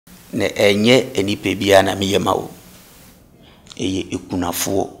na enye enipa bia na meyema wo eye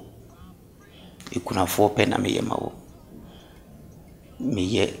ekunafo pe na meyema wo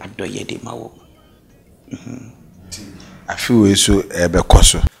meye adoye de ma wo afi we so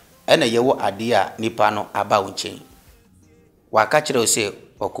ebekoso ena yewo ade a nipa no aba wo nchen waka kire o se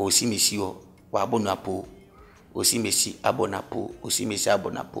oko osimesi o wa abonapo osimesi abonapo osimesi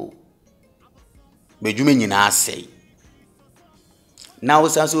abonapo mejume nyina asei na wo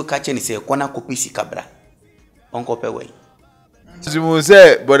sanso ka kire ni se kona kopisi kabra onko pewe zimu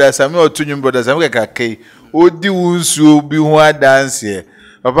se boda sami otunyu boda sami kakei odi wunsu bi ho adanse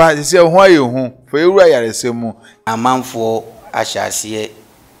papa se ho aye ho fo ewura yarese mu amanfo ahyase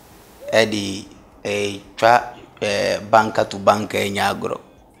edi twa banka to banka enyagro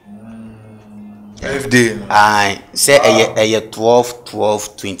FD say eye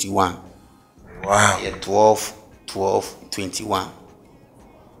 12-12-21 wow eye 12-12-21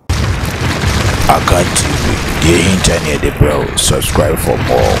 Akati the internet the bro subscribe for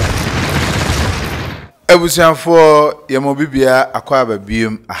more ebusianfo yemobibia akwa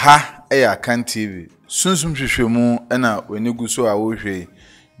babiem aha eya kan TV sunsum hwehwemu na wanigu so a wo hwe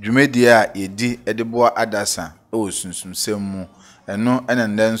dwumedi a yedi edeboa adasa o sunsum semu eno ena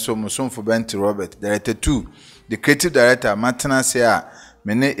ndenso musumfo Bent Robert director 2 the creative director matena se a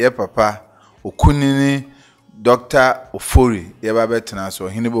mene ye papa okunini Dr. Ofori ye ba betena so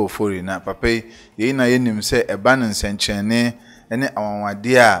hinebo Ofori na papa ye na yenim se eba no nsenchene ene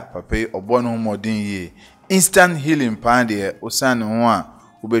awanwade a papa obo no modin ye instant healing pande osane ho a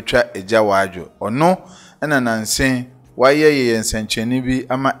ubetwa eja wadwo ono ena nansen waye ye nsenchene bi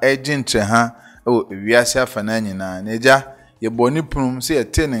ama egintre ha o wiase afana nyina na eja ye boni prum se ye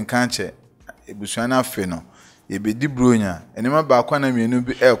tene nkanche ebusuana afe no ye bedi bronya enema ba kwa na mienu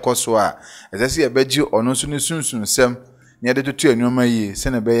bi ekoso a ezase ye beji ono so ne sunsun sem ne ye de tutu enoma yi se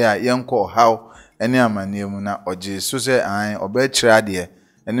ne be ya yenko haw ene amane mu na oje so se an oba kira de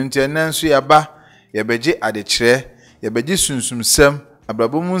enu nti enanso ya ba ye beji ade kire ye beji sunsun sem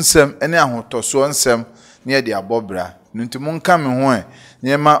abrabom nsem ene ahotoso nsem ne ye de abobra nti monka me ho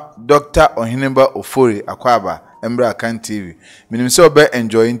ne ma Dr. Ohineba Ofori akwaba Embra Kan TV minim se oba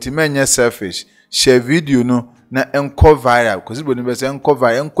enjoy nti menye selfish share video no na enko viral kozi boni be se enko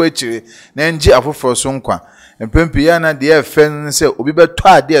viral enko akire na enji afoforo so nkwa empempi ya na de efen se obi beto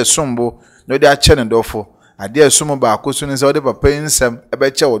ade esombo no de ache ne dofo ade esombo ba akoso ne se ode papa nsem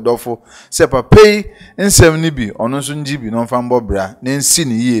ebe che wodofo se papa nsem ni bi ono so nji bi no mfa mbobra na nsi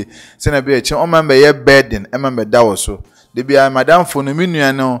ne yie se na be eche o ma be ye burden e ma be dawo so de bia madam fo no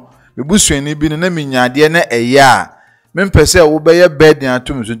minua no mebusuani bi no na minyade na eya mempese wo be ye burden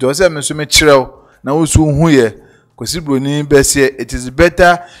atum so to se me so me kirew na wo so hu ye kosibroni be se it is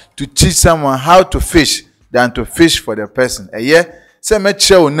better to teach someone how to fish than to fish for the person eye se me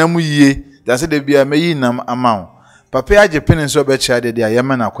kirew nam yie da se de bia me yi nam amawo papa age pinin so be kire de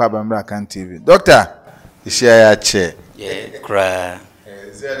ayema na kwa Embra Kan TV doctor ishia ya che ye kra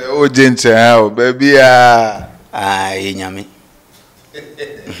zele o jenche ha o baby a yenyame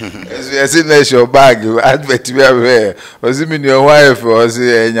as in your bag advert be aware ozi mi your wife ozi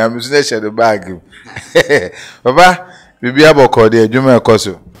enyame so na share the bag papa bibi aboko de adwuma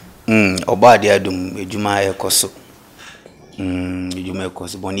ekoso oba de adum adwuma ekoso adwuma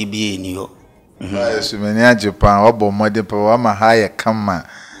ekoso boni bi eni ho so many ajepan obo mode pa wa ma ha ye kama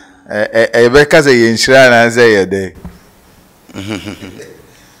be ka ze ye nshira na ze ye de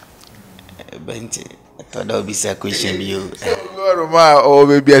benti todo bisa question bi yo ma o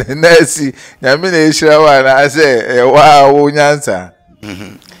baby na si nyame na nshira wa na ze wa wo nyansa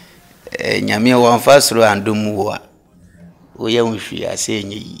nyame wa mfasro andom wo a oye nhwi ase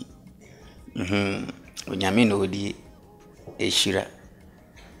enye yi nyame na odi eshira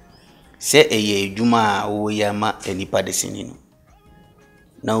se eye adwuma a wo ya ma enipa de sinino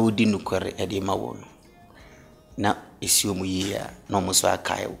na odi nukore ede ma wo na esi omu yi a na omuso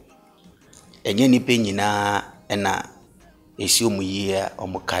akae wo enye nipa nyina na esi omu yi a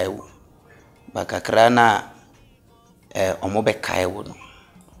omukae wo bakakra na omo be kae wo no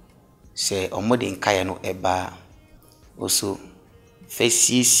se omo de nkae no eba oso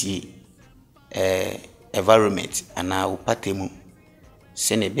fesisi environment ana upatemu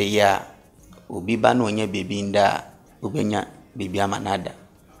se ne be ya obi ba na onye bebi nda obenya bebi amanada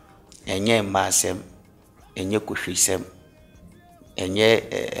enye mbasem enye kohwisem enye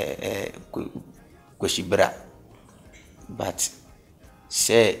koshibra but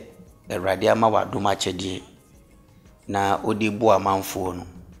se eradia ma wadoma chedie na odi bo amanfo no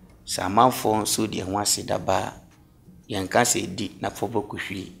sa amanfo so de ho asedaba yanka se di na fobo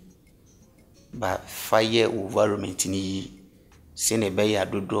kohwi ba fire environment ni sene be ya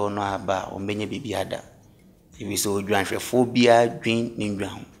dodo no aba o menye bibi ada ebi so dwanhwefo bia dwen ne ndwan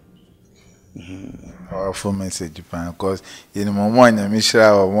ho powerful message pan because yeni momo anya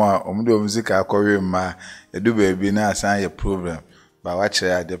mishra omo a omdo music akọwe ma edu baby na asan ye problem but watch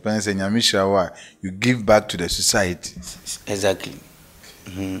it depends anya mishra wa you give back to the society. Exactly.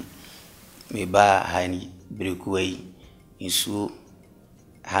 Me ba hani brekuwai insu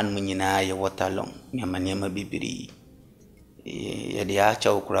han munyina ye waterlong nyama bibiri ye de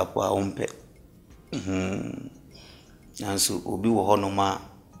acha okurapo a ompe nanso obi wo hono ma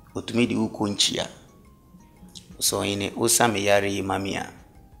otumi di ukonchia so ine osame yare mamia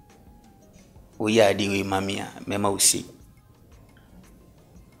o ya di we mamia mema usi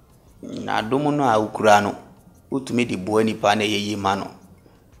na domo no a ukura no otumi di bo ani pa na yeyi ma no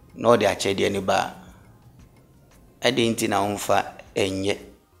no de achede ni ba ade nti na onfa enye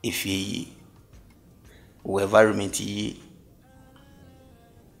efie yi o environment yi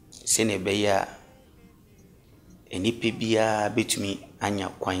sene be ya enipe bia betumi anya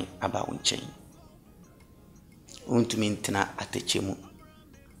kwan aba wonchen untumi ntena atechemu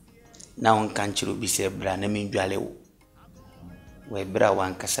na wonka nchiro bi se bra na mindwale wo we bra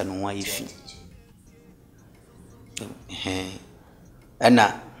wankasa no wa ifi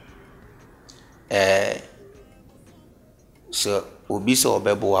ana so obi so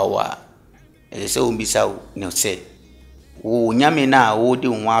obebo wa se obi sa no se wo nyame na wo de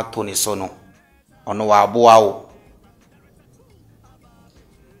nwa ato ne so no ono wa aboa wo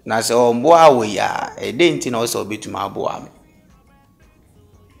na se omboa wo ya ede nti na o se obetuma aboa me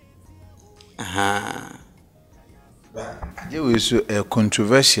aje we so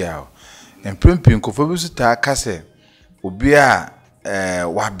controversial en prempin ko fo bi so ta kase obi a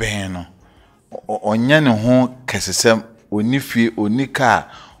wa ben no onya ne ho kesesem onifie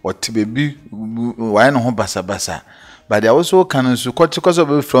onika otebebi wa ne ho basabasa but there also can so kwache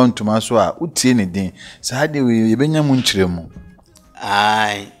be front to maso a utie ne din sa de we yebenya mu nkyeremu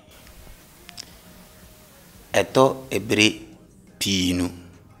ai eto ebre pinu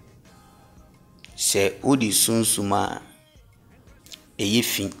se odi sunsuma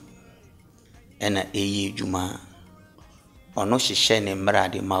eyefin ena eyi edwuma ono hihye ne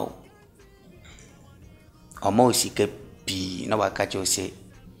mrade mawo omo sika pi na wakache ose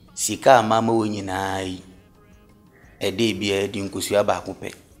sika amama wonyina yi ede bia di nkosua ba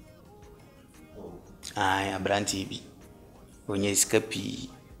kope ai abranti bi onye sika pi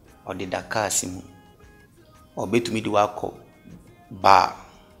ode dakasi mu obetumi di wako ba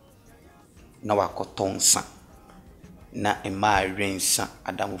na wakotonsa na ema rensa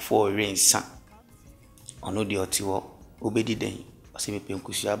adamfo rensa ono di otiwo obedi den ose mepe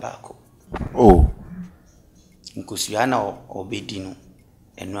nkosua ba ko nkosua na obedi no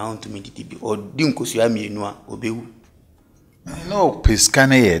enu a ontumi didi bi odi nkosua mienu a obewu no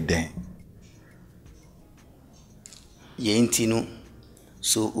piskane ye den ye ntinu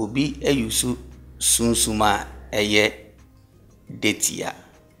so obi ayusu sunsuma eye detia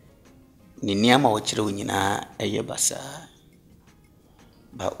ni niama wo kire onyina eye basa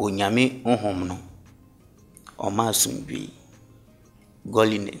ba onyame honhom no oma sundwi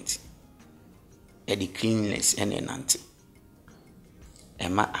godliness the cleanliness and enante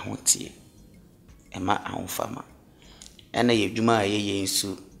ema ahotie ema ahofama ena ye dwuma ye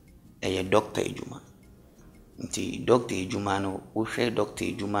nsu eye doctor edwuma nti doctor edwuma no wo hwe doctor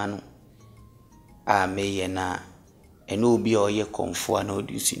edwuma no a meye na eno obi a oye konfo na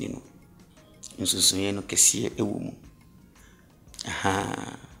odusini no nsusunye no kese ewo mu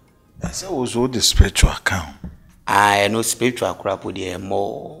ase wo so the spiritual account no spiritual crap dey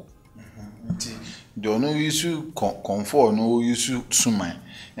more don't know you comfort no you suman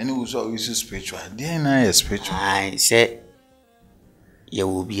and we so you spiritual there na is spiritual say ye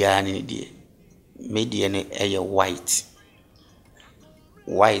will be an dey media no white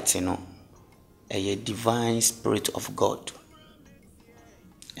no a divine spirit of God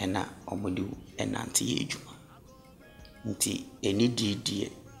and na omodi enante ye djuma nti eni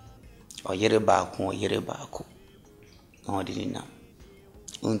didie oyere baako na odini na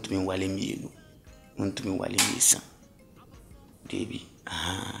untumi wale mienu untumi wale misa debi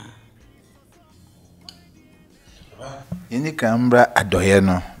yini kambra adoye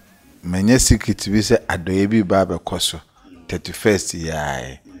no menye secret bi se adoye bi ba be koso 31st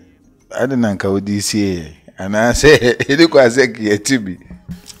yae adena nka odi sie ana se edi kwa se ki etibi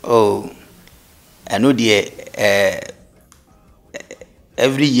anu die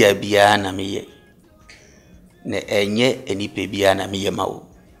every year bia na meye na enye enipe bia na meye mawo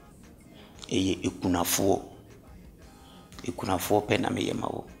eye ekunafo pe na meye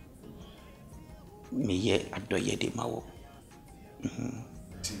mawo meye adoye de mawo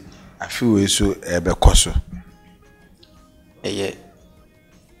I feel we so ebe koso.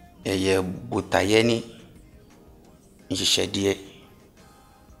 Eye butayeni nhyehyɛdeɛ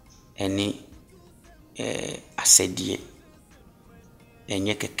ɛne asɛdeɛ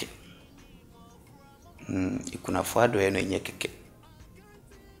ɛnyɛ kɛkɛ. Ikunafo adɔyɛ no ɛnyɛ kɛkɛ.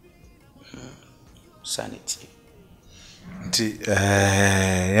 Sanity. Nti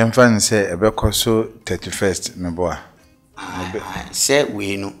yɛmfa ne sɛ ɛbɛkɔ so 31st meboa. Sɛ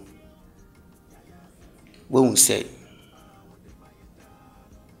wei no wɔn sɛ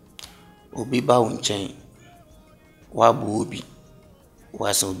obi ba wo nkyɛn wabo obi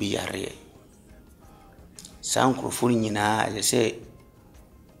wasa obi yare. Saa nkurɔfo nyinaa ɛsɛ sɛ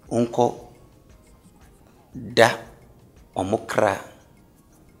onko da omokra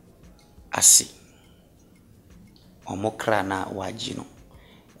ase. Omokra na waji no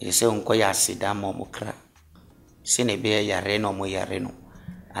ɛsɛ sɛ onko ya ase da ma omokra se ne be yare no mo yare no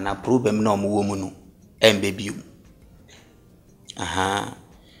ana problem na omo wo mu no embe biom.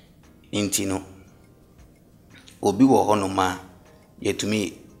 Inti no obi wo hono ma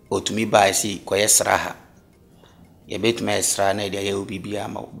otumi ba si koye sraha ye betuma esra na dia ye obi bia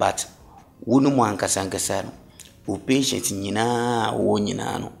ma but wonu mu ankasa no o patient nyina wo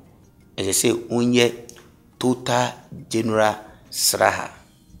nyina no ɛsɛ sɛ onye total general sraha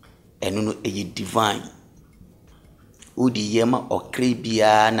enu no eye divine odi yema okre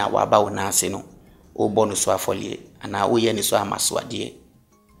bia na waba wo nanse no o bonu so afɔlie ana wo ye ni so amaso ade.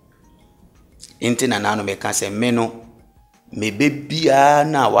 Inti na nanu me kan se me no me bebia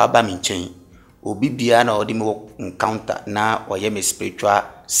na waba me nkyɛn obi bia na odi me encounter na oye me spiritual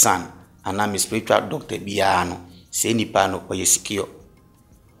son ana me spiritual doctor bia no se nipa no oye secure.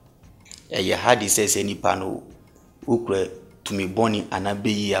 Eye hadi se nipa no ukre tumi boni ana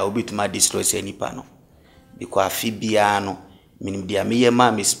beyi a obi tuma destroy se nipa no because afi bia no minim dia me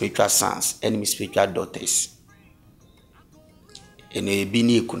yema me spiritual sons and me spiritual daughters. Ene bi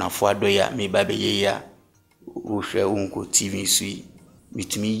ni kunafo adoya me ba beye ya uhwe unko TV sui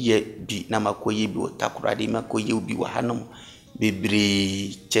mitumi ye bi na makoye bi otakorade makoye obi wa hanom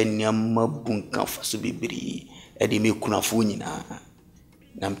bebre chenyama bunka faso bebre ede me kunafo nyina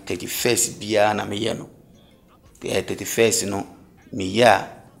na 31st bia na me ye no 31st no me ya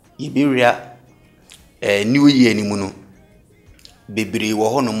yibiria new year ni mu no bebre wo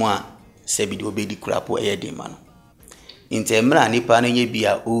honom a se bi de obedi kurapo eyede ma no. Inte mra nipa no nye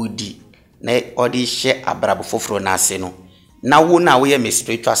bia odi na odi hye abrabo foforo na ase no na wo na wo ye me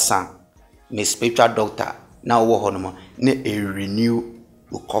spiritual son me spiritual doctor na wo hono na a renew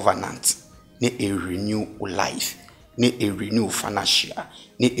covenant na a renew life na a renew financial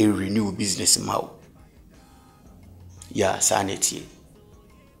na a renew business maw ya sanity.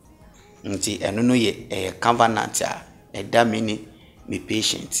 Nti eno no ye covenant a eda me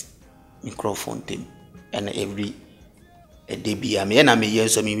patient microphone tem and every debia me na me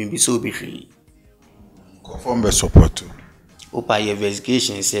yeso me bi so bi hwe confirm be support opa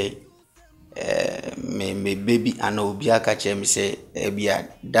investigation say me baby ana obi aka che me say bia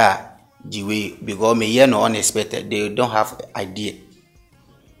da jiwe because me ye no unexpected they don't have idea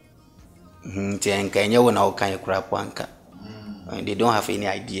tenka enye wo na o kan kura anka they don't have any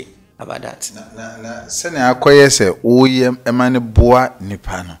idea about that na sene akoye se wo ye emane boa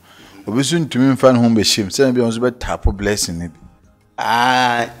nipa no obisu ntumi mfa no be shim se bia onso be tap blessing ni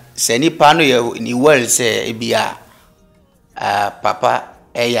se nipa no ye ni well se bia papa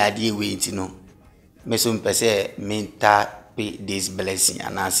eya de we nti no me so mpese mental pay this blessing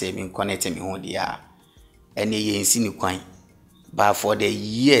and say me connect me ho dia ene ye nsi ni kwan but for the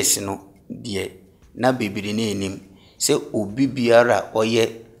years no de na bibiri na enim se obi biara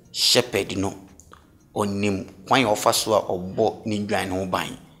oye shepherd no onim kwan ofaso a obo ni dwan no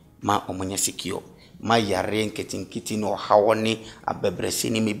ban ma omonye secure ma yare nketinkiti no hawone abebrese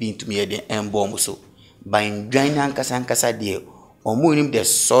ni mebi ntumi ye de embom so ban dwan ankasa de omo nim the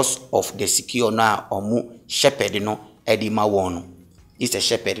source of the secure na omo shepherd no edi ma won is a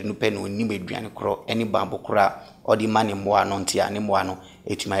shepherd no pe no nim aduane kro eni bambo kra odi mane moa no ntia ne moa no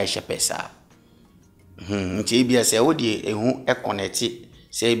etuma ye shepherd sa nti bia se wodi ehu e connect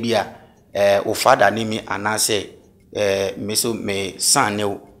se bia o father ni mi anase me so me son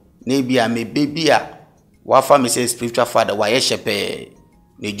ne na bia me baby a wafa me say spiritual father wa ye shepherd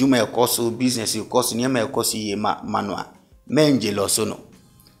ne juma e koso business e koso ne ma e koso ye manual menjelo so no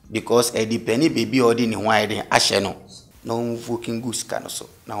because e depend baby odi ni ho ayde ahye no na working goods kan so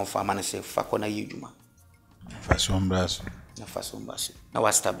na on fa man say fa kona ye juma fa so mbraso na wa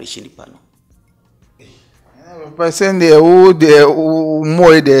establish ni pa no person dey who dey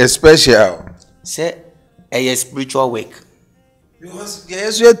more dey special say a spiritual work Because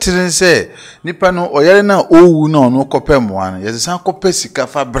yes, you are say nipa no oyare na owu na ono kope moa no yes san kope sika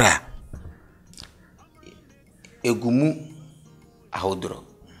fa bra egumu ahodro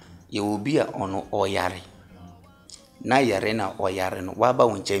ye obi a ono oyare na yare na oyare no waba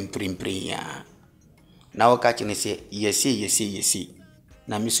wonche mprimpri ya na waka chine se yesi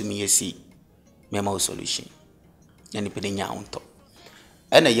na misumi yesi mema solution na nipa nya onto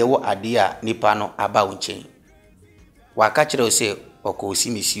ena yewo ade a nipa no aba wonche waka chire se oko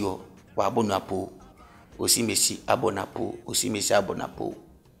osimesi o wabonapo osimesi abonapo osimesi abonapo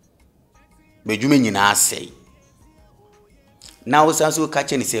mejume nyina asei na osanso ka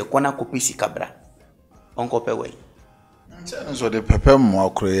chine se kwana kopisi kabra onkope we nche so de pepe mo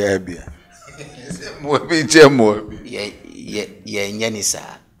akro ya bia mo bi je mo ye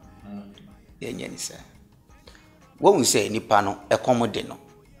nyanisa ye nyanisa wo se nipa no ekomode no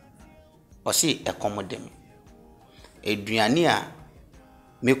o si ekomode me eduane a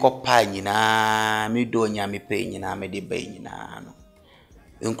mekopa nyina medo nya mepe nyina me de ba nyina no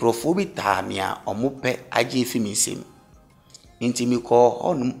nkrofo bi ta me a omope age fi mi nsem nti mi ko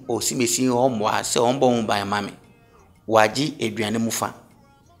onum osimesi homoa se ombo ho ban mame waji eduane mufa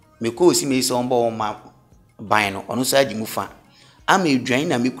me ko osimesi ombo ma ban no onu sa agi mufa ama eduane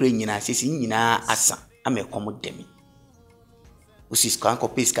na mekura nyina sesi nyina asa ama ekomode me osis kan ko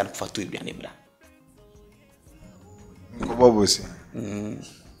pes kan fato eduane bra Bobosi.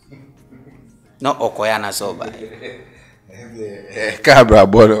 No okoya na so ba. Kabra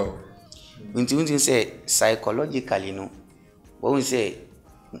boro. Unti say psychologically no. What we say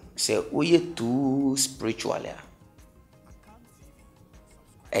we too spiritual ya.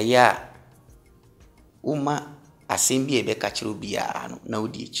 Eya uma asembi ebe ka chiro bia no na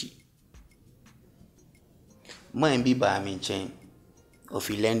odi echi. Man bi ba mi nchen of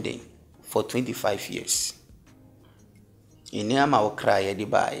London for 25 years. Ini ama okra ye di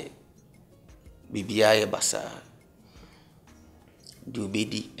bae bibia ye basa du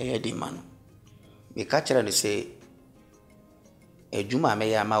bedi e di manu me ka kira ni se ejuma me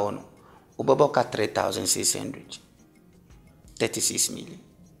ya ma wono obabo ka 3600 36 million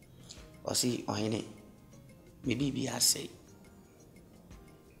osi ohine me bibia say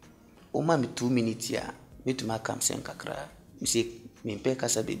o ma mi 2 minutes ya metuma kam sen kakra mi se me pe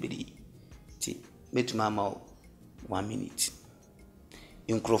kasa bebedi ti metuma ma 1 minute.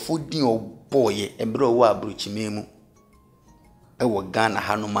 Nkrofo din oboye embre wo abrochimemu e wo Ghana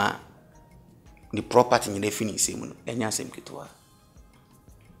hanuma ni property nyina fini semu no enya sem ketwa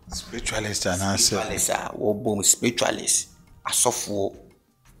Spiritualist anase wo bom spiritualist asofo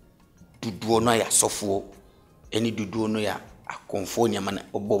duduo no ya asofo eni duduo no ya akonfo nyama na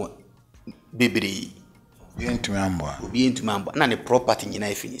obom bebere obi entuma ambo na ni property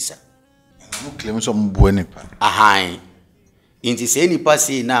nyina fini sa no claim so mbo nipa ahan inti se nipa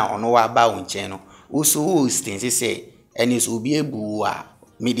se na ono wa ba wonchen no uso stinse se eni so obi ebu a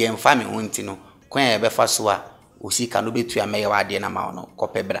medium family wonti no kwan e be fa so a osika no betu ameye wa de na ma ono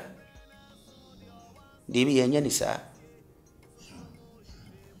kopebra debi yenya ni sa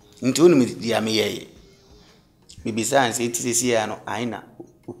nti onu mi di ameye bibisa anse tisisi ya no aina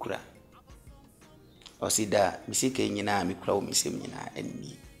ukura osida misike nyina mi kura o misem nyina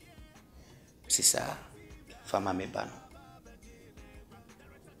enni sisa fama mebano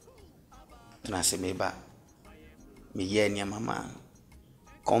tunasemeba mi ye ni mama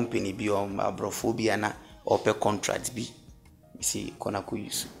company bi o abrofobia na ope contract bi si kona ko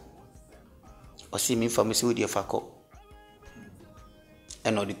yusu o si mi fami se odi afako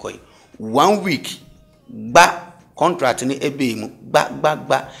eno di koy 1 week gba contract ni ebe mu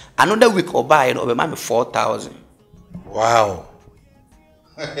gba another week oba no be ma me 4000 wow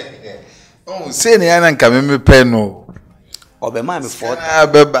oh say ni ana nka me pe no obe ma me 4000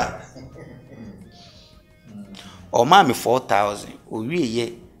 abeba o ma me 4000 o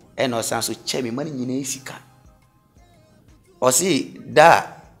wieye e no san so che me mani nyina esika o si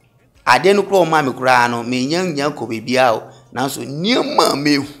da ade no kro o ma me kura no me nya ko bebia o na so niema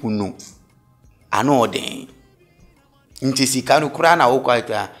me hunu ano oden nti sika no kura na wo kwa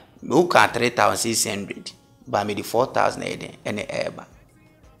ka 3600 ba me di 4000 eden ene eba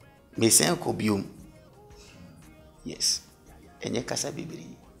me sen ko biom yes enye kasa bibiri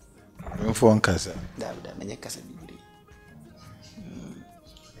mfo nkasa da menye kasa bibiri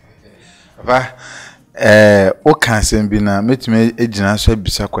ba o kansen bi na metime ejina so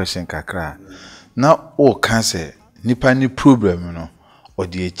bisa question kakra na o kanse nipa ni problem no o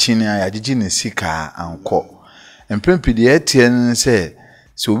de echini ayagigi ne sika anko empempi de etien se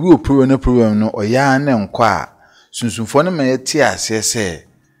so obi o problem no o ya na enko a sunsunfo no ma yeti ase se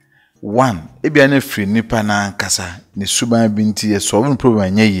one ebia na free nipa na ankasa ne suban bi nti solve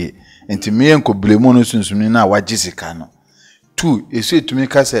problem nyeye enti me enko blame no sunsumi na wagye sika no. Two esu etumi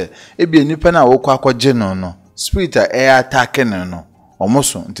ka se ebia nipa na wokọ akọgye no spirit a attack no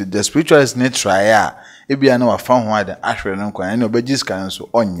omoso nti the spiritualist ne try a ebia na wafa ho ada ahwere no nkwan na obegye sika nso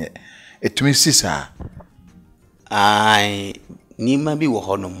onye etumi sisa ai nima bi wo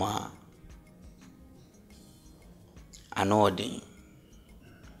hono ma anodin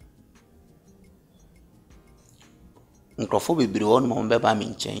nkrofo bebiri won mo beba mi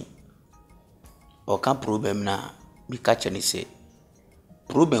nchen o kan problem na bi ka cheni se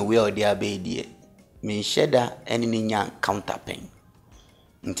problem we o dia be die mi sheda eni ni nya counter pain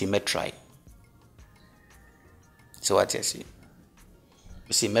nti me try so what you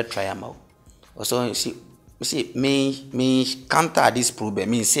see me try am also you see me counter this problem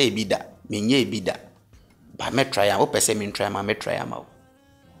me say bi da me nya bi da ba me try am o pese me try am me try am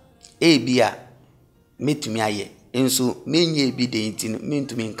e bia metumi aye enso menye bi de nti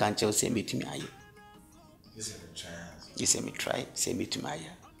mentumi nkanche o se metumi aye say me try say metumi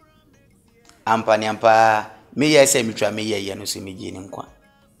aye ampa me ye say me try me ye no so me je ni nkwa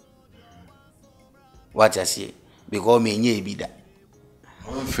what I say because menye bi da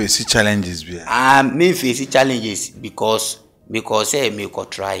face challenges bi me face challenges because say me ko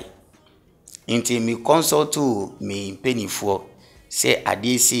try nti me consult to me penifo say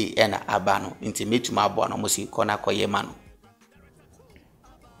adesi ena abano nti metuma abo no mo si kona koye ma no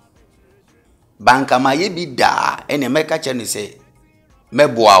banka ma ye bi da ene meka che no say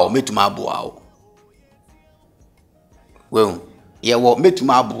meboa o metuma aboa o we ye wo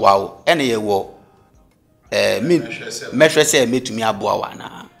metuma aboa o ene ye wo mehwe say metumi aboa wa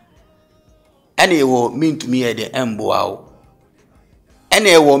na ene ye wo mintumi ye de emboa o ene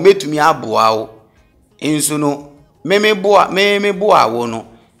ye wo metumi aboa o insu no me boa wo no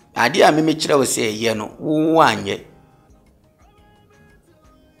ade a me kire wo se ye no wo anye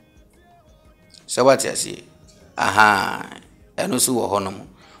so what you say aha eno so wo honom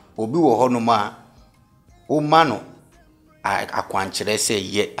obi wo honom a o ma no akwankire se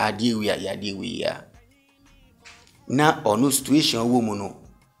ye ade wi ya ade wi ya na ono situation wo mu no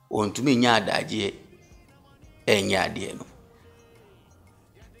ontumi nya adaje enya ade no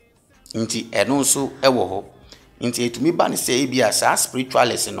nti eno so ewo ho nti etumi ba ne se ebia sa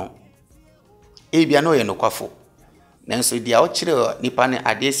spiritualist no ebia no ye no kwafo nanso dia o kire nipa ne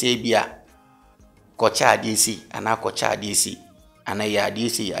ade se ebia kocha ade si ana kocha ade si ana ya ade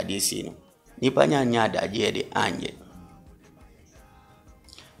si no nipa nya adaje de anye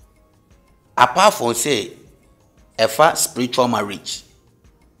apart from say efa spiritual marriage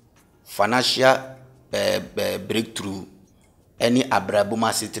financial breakthrough any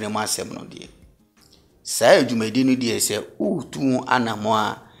abrabuma sitrema sem no de sa edumedi no de se utu anamo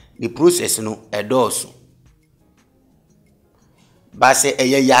a the process no edoso ba se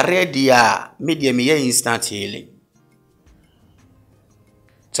eye yare dia media me instant healing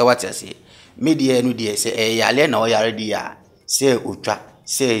so what you say media no de se eye yale na o yare dia se otwa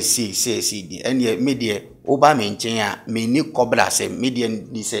se si di ene media oba me nchen a me ni kobra se media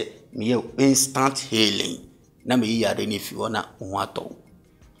ni se me instant healing na me yare ni fi ona ho ato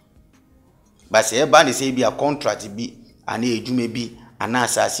ba se e ba ni se bia contract bi ana ejume bi ana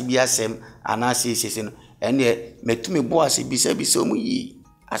asase bi asem ana sese no ene metumi bo ase bi se omu yi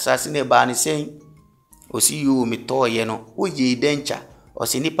asase ne ba ni sen osi yo me toye no oye dencha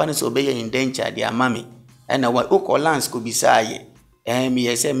osi nipa ne so be ye dencha de amame ena wa o lance ko bisaye mi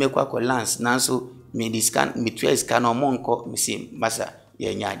yese mekwa ko lance nanso me discan me twes kan o monko me sim masa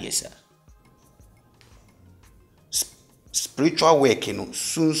ye nya de sa spiritual work no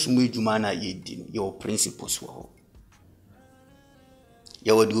sunsumu edwuma na ye di your principles wo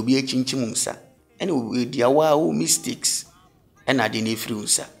ye wo de obi echinchim nsa ene wo dia wa o mistakes ena de na free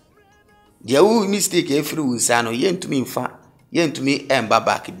nsa dia wo mistake e free nsa no ye ntumi mfa ye ntumi emba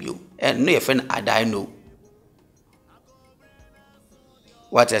back bio no ye fen adai no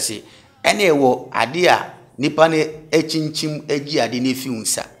what I say ene wo ade a nipa ne echinchim agi ade na free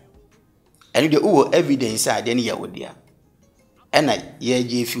nsa ene de wo evidence ade ne ye wo dia ena ye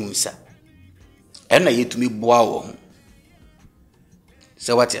je free nsa ena ye tumi boa wo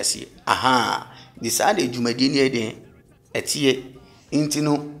so what I say aha this ade jumadi ne de etie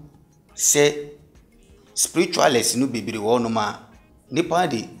intino se spiritualist no bibiri wo no ma nipa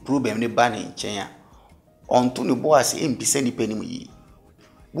de problem ne ba ne nchen a onto ne boas empise nipa ni mu yi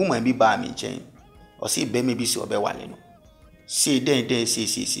woman bi ba mi nchen o se be me bi se obe wale no se den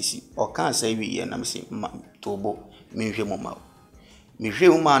si o kan sa wi ye na me se tobo me hwe mo ma me hwe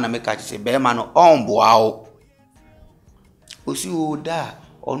mo ma na me ka se be ma no on boa o osi o da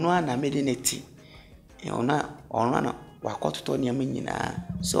ono ana mede neti ono na wakototo ne am nyina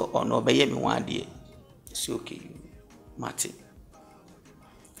so ono obeye me wan de so okay mate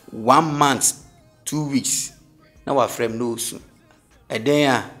 1 month 2 weeks na wa frame no so eden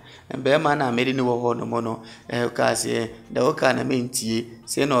a be ma na mede ne wo ho no mo no ka se da wo ka na mentie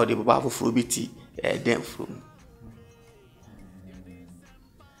se na ode baba foforo biti eden from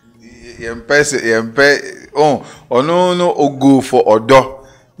yempe ono no ogo for odo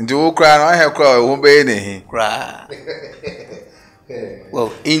nti wo kra na he kra wo be ne he kra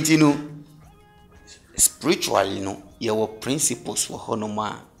well intinu spiritually no your principles for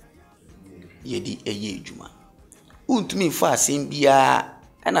honoma yedi eye ejuma untumi fa asen bia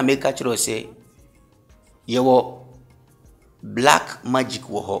ana make actually say your black magic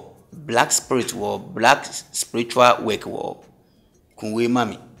wo black spirit wo black spiritual work wo kunwe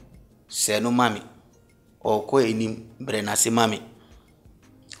mami seno mami oko enim brenase mami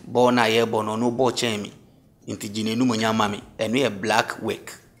bona ye bono no bo chemi inti jinenu monya mami eno ye black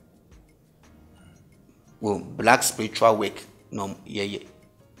work wo black spiritual work no ye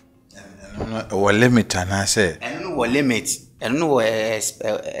wo limit na say eno wo limit eno wo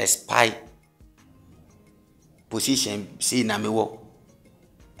spy position see na me wo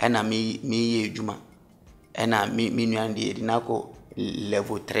ena mi ye ejuma ena mi nuande edi nako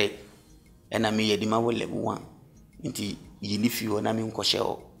level 3 ena mi ye di ma wo level 1 nti yini fi wo na mi nkoshe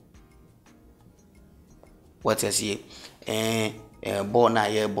o what I say bona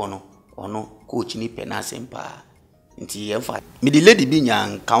ye bono ono coach ni penase mpa nti ye fa mi di lady bi nya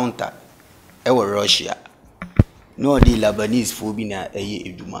encounter e wo Russia no di Lebanese fo bi na eye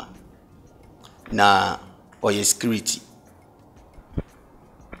ejuma na oye security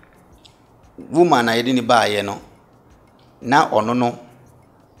woman na yedi ni ba ye no na ono no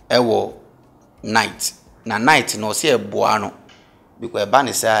e wo night na night no se eboa no because ba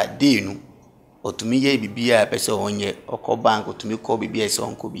ne sa day no otumi ye bibia pese onye okọ bank otumi kọ bibia ese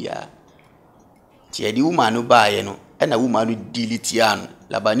onko bia ti edi woman no ba ye no e na woman no delete anu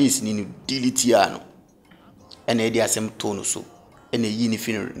Lebanese ni no delete anu e na edi asem to no so e na yi ni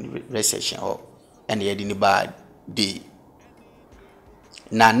fin recession ho e na yedi ni ba day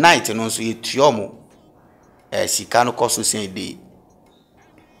na night no so yetuomo sika no koso sen day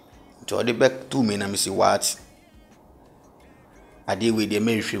to the back to me na me say what ade we dey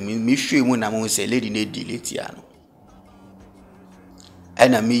me hwe mu na mo say lady na delete ya no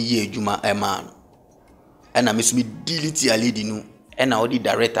ena me yi ejuma ema no ena me so me delete ya lady no ena odi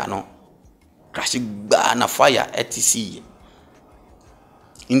director no crash gba na fire etc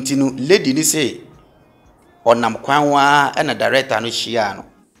intinu lady ni say onam kwan wa ena director no hia no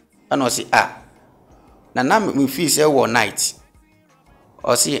ena o say na me feel say wo night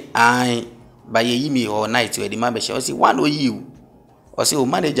o say ai ba ye yimi all night we di ma be she o say one o yiwu o say o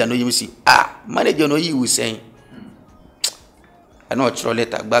manager no yimi say manager no yiwu sen ena o chro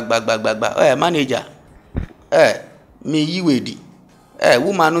letter gbagba manager me yiwe di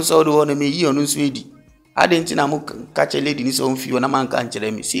woman no so do no me yi onu so edi adenti na mo catch lady ni so mfi na man kan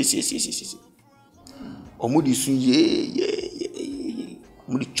kire me si omudi su ye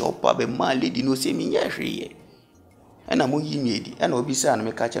omudi chopa be ma lady no say me nya hwe ye ena mo yi mi edi ena obi sa na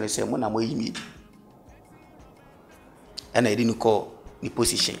me catch say mo na mo yi mi edi ena edi ni call ni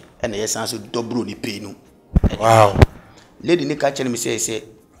position ena yesan so dobro ni pay no wow lady ni catch me say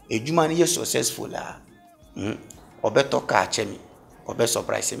ejuma ni ye successful la obeto ka ache mi obe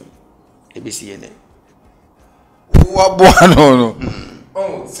surprise mi ebisi ye ne wa bo no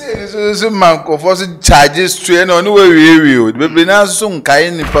say so man ko for charges to no we o be na so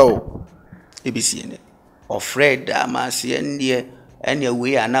nkai ni pa o ebisi ye ne afraid amasi endie ene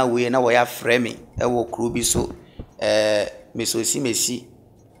we ana we na wo ya frame e wo kro bi so mesosi mesi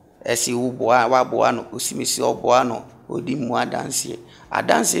esi wo boa wa boa no osimesi oboa no odi mu adanse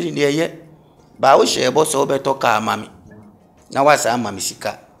ni eye ba wo she ebo so beto ka amami na wasa amami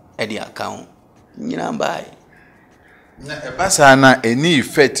sika e di account nyina mbai na e basa na any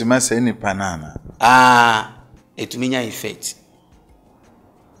effect ma se ni panana etuminya effect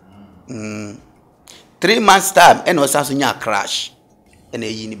 3 months time eno sanso nya crash eno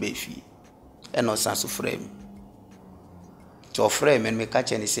yi ni be fi eno sanso frame to frame and me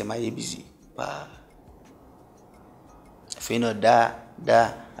catch any say my busy pa fino da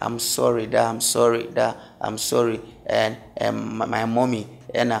I'm sorry and my mommy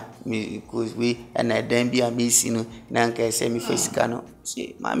ena me because we and then be a missing na nka say me face kano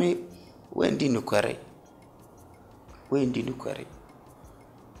say mami wendi no kware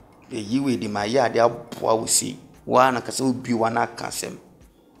the yiwe di ma ya dia boa wo si wa na kase obi wa na kasem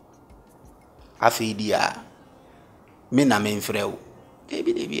afidi a me na me mfrɛ wo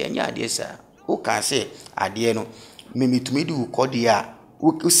Debi anya ade sa o kan say ade no memetumi di ukodi a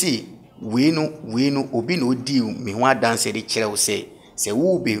wo see we no obi no di me ho adanse de kire wo say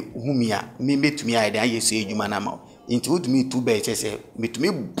wo be humi a memetumi a dan yeso edwuma na ma nti wo tumi tu be say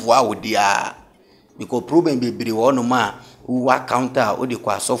metumi boa wo dia because problem bebre wo no ma wo counter o de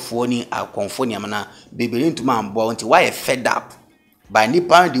kwa sofo ni akonfo ni amana bebre ntuma ambo nti why fed up by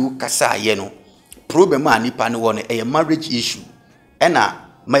nipa de wo kasa ye no problem a nipa no wo no e marriage issue ena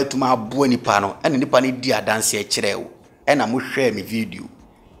maituma abo nipa no ena nipa ni di adanse e kire wo ena mo hwe me video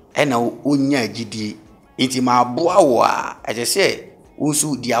ena onya gidi nti ma abo awo a e say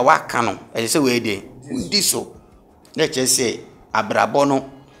unsu dia waka no e say we de ndi so na che say abrabo no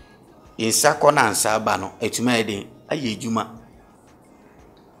insa kona ansa ba no etuma e de aye ejuma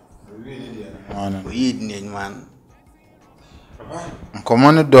oyi di ne nwan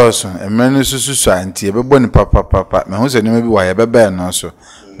Common Dawson, a man susu anti, a baby papa, my husband may be why a baby no so.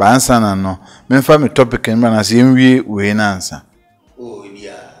 Bansana no, men family topic and man as we answer. Oh,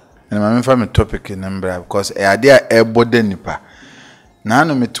 yeah. And my family topic in number because a idea a body nipa.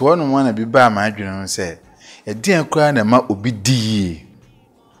 Nano me to one be by my dream and say, a dear crying a ma be D.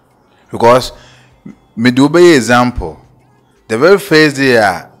 Because me do by example, the very first day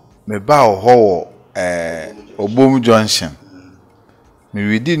me bow ho Obomu Junction. Me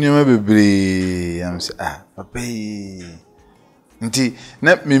we di nyoma bebre am say papa nti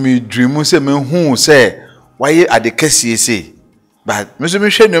na me dream say me hu say why ade kese say but me so me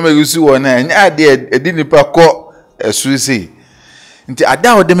hwe nyoma yusu wona anya ade edi nipa ko esu say nti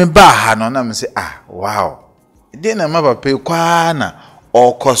ada ode me ba ha no na me say wow ede na ma papa kwa na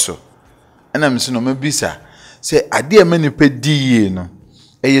okoso na me say no me bisa say ade ma nipa diye no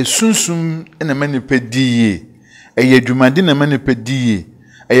eye sunsum na ma nipa diye eye dwumade na mane pedie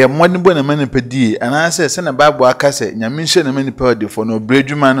eye modebo na mane pedie anase se na bible akase nyame nhye na mane pedi for no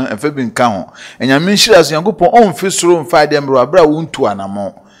bredwuma no efa bi nka ho nyame nhye aso yankopon onfi soro mfa ade mbro abra wontu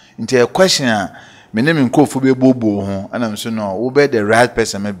anamo nti e question a me ne me nkofo be bobo ho anam so no wo be the right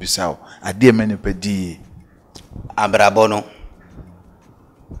person ma bisawo ade mane pedie abrabo no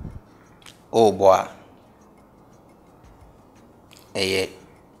o boa eye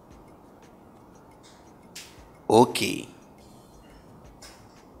okay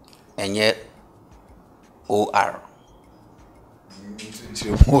enye or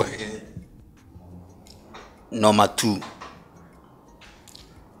number 2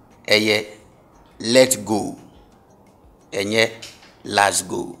 eye let go enye let's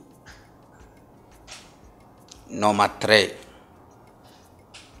go number 3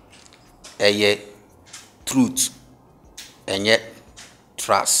 eye truth enye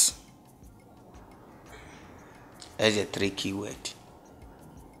trust as a 3 keyword.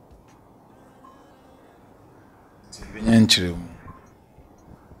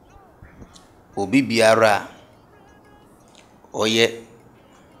 Obi biara oye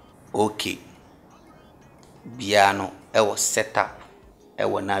okay biano ewo setup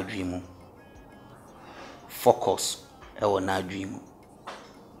ewo na adwimu focus ewo na adwimu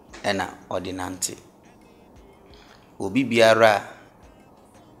ena ordinance obi biara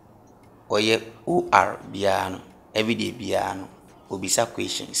oye or biano everyday biano obisa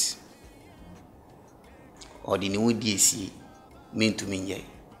questions ordini wudi esi mean to me ye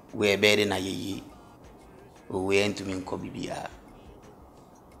we bede na ye o we ento me nko bibia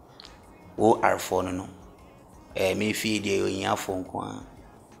o are for no me fi de oyin afo nko a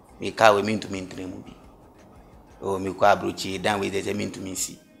me ka we mean to me ntremu bi o me kwa abrochi dan we de mean to me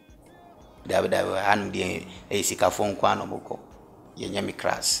si da anu de e sika fo nko a no moko ye nya me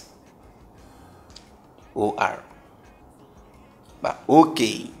class or but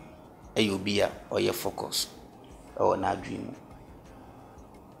okay ayobia or your focus or na dream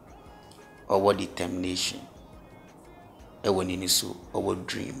or what determination e woni ni so or what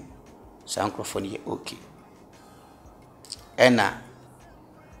dream sankrofo ni okay ena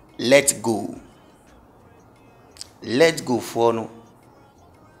let go for no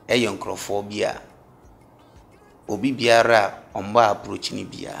e yonkrofo bia obi biara omba approach ni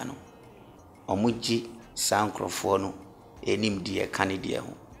bia no omuji sankrofo no enim die kanidie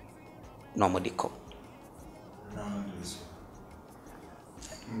ho no mo de ko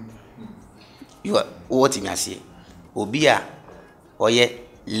you are what me say obi a oye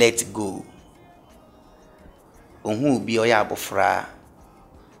let go ohun obi oya abofra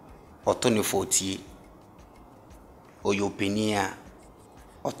otoni 40 oyo penia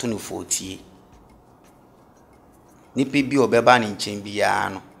otoni 40 nipa bi obeba ni nchen bia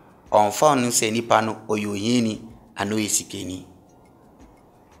no onfa no se nipa no oyo hini ano esikeni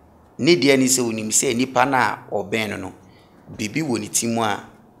ni de ani se onim se nipa na oben no bibi woni timu a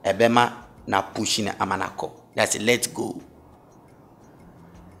ebema na push na amanako. That's it, let's go.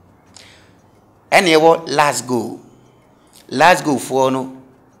 Any what last go. Last go for no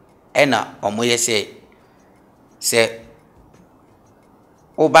ena omoye say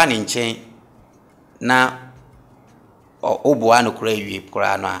oba ni nchen na oboa no kura wie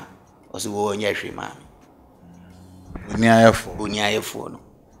kura no a oso wo nya hwe ma oni ayefo no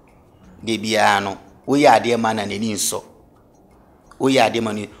de bia no wo ya ade ma na nani nso wo ya ade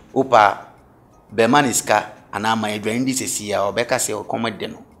ma ni opa be maniska ana ma edwan di sesi ya obeka se okomode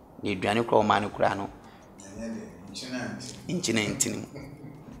no ni edwan kura o ma no kura no inchine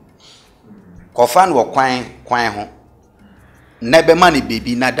kofan wo kwan ho na be ma ni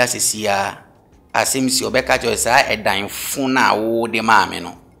baby na da sesi ya asemsi obeka cho sa edan fun na wo de ma me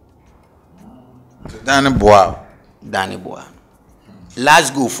no dan boa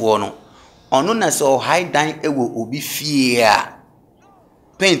last go for no onu na so high dan ewo obi fie a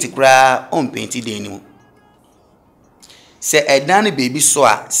paint kra on paint de ni mu se edan baby so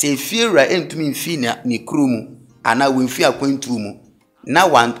a se fie ra entumi mfi na ni krumu ana we mfi akwantu mu na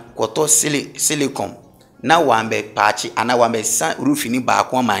wan koto silicon na wan be patch ana wan be roof ni ba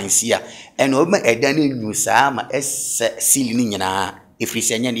ko mansi a eno obi edan enyu saa ma seal ni nyina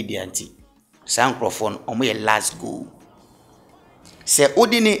efrisi anya ni dianti saa microphone omo ye last go se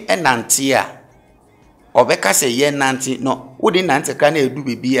odini enante a obeka se ye nante no odini nante ka na edu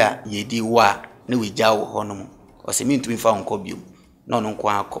bebi a yedi wa na wegya wo honom o se mintu mfa onko biom no nko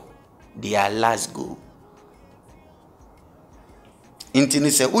akọ their last go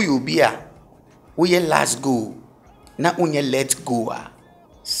intini se uyu bi a uye last go na unye let go a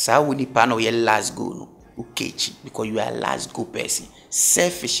sa woni pa na uye last go no ukechi because you are last go person.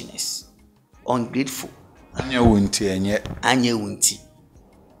 Selfishness, ungrateful, anya wunti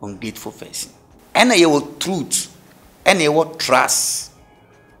ungrateful person. And you will truth, and you will trust.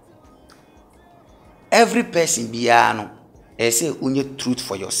 Every person biano, they say unye truth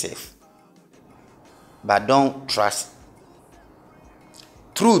for yourself, but don't trust.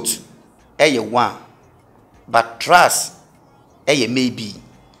 Truth, you want, but trust, you maybe.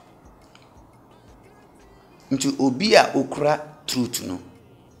 Into obia okra truth no.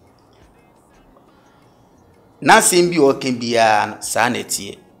 Na sembi o ken bia sa na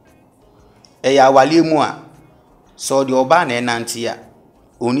tie. Ya wale mu a so de oba na enante a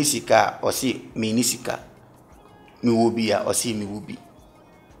oni sika o si me ni sika. Mi wo bia o si mi wo bi.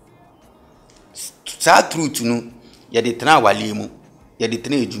 Sa truth no ye de tena wale mu, ye de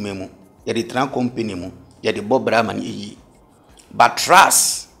tena ejume mu, ye de tena company mu, ye de bobra man yi. But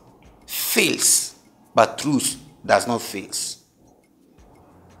trust fails. But truth does not fail.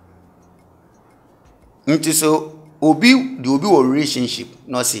 Into so obi relationship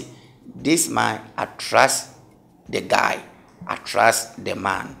no say this man I trust the guy, I trust the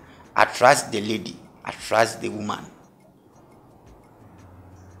man, I trust the lady, I trust the woman.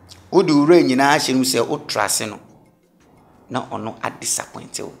 O do re nyina ahye say o trust no na ono a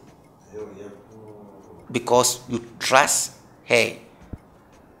disappoint you because you trust her.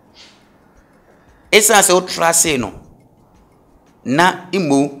 Esa se o trust no na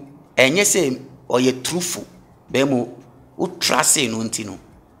imo enye se oye truthful be mo o trust no ntino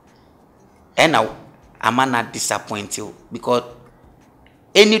ena amana disappoint you because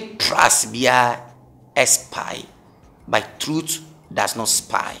any trust bia spy by truth does not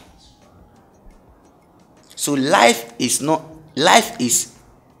spy. So life is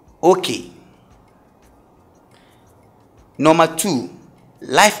okay. Number 2,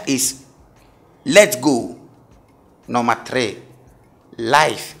 life is let go. Number 3,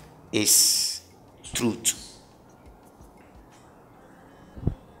 life is truth.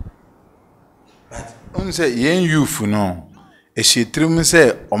 But on say yen youth no e she trim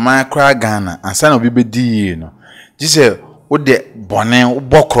say o man kra Ghana ansa na obi bedi no ji say wo de bone wo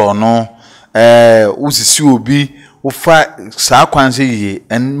bokro no wo sisi obi wo fa saa kwan say ye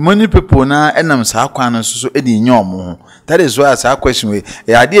and many people na enam saa kwan no so e di nya omo. That is why saa question we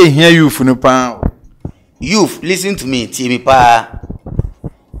e ade ehia youth no pa. Youth, listen to me, tie me pa.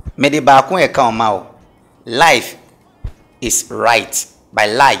 Me de ba kon e ka o ma o. Life is right, but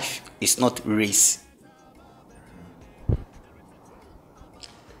life is not race.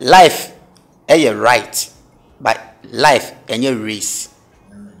 Life is right, but life is a race.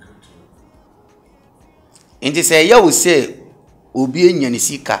 Inti say ya will say obi enya ni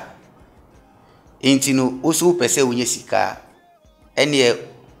sika. Inti no oso pese onye sika. Ene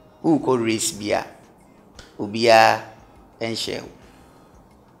u ko race bia. Obia enhye.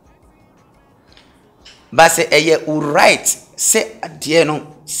 Ba say eye u right say ade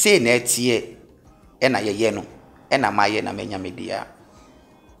no say na tie e na ye no and am I na menya media.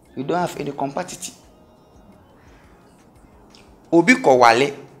 You don't have any competitive. Obi ko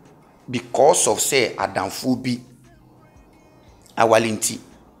wale because of say adamfo bi awalinti.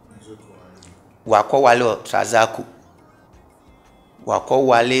 Wako wale trazaku. Wako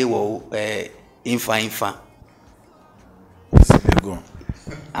wale wo infa.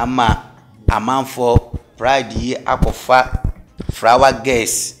 Ama for pride ye akofa flower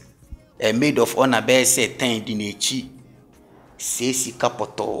girls made of honor be say 10 di nechi sesi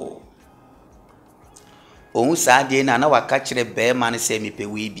kapoto ohun saade na waka kire be man say mepe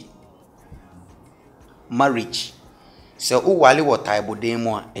we bi marriage so o wale wo taibo den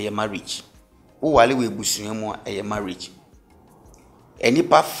mu a marriage o wale we busuan mu a marriage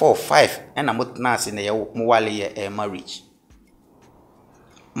enipa 4 5 na motna ase na ye mo wale ye marriage.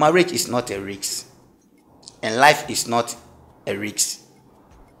 Marriage is not a risk, and life is not a risk.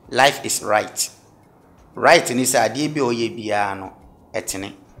 Life is right. Right ni say ade bi oye bia no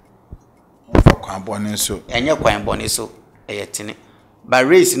etene. Kwan bone so. Enye kwan bone so etene. But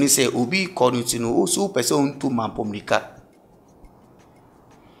race ni say obi konuti no so person to mampomrika.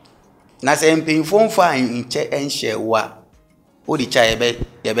 Na say mpinfo fa nche enhye wa. Odi cha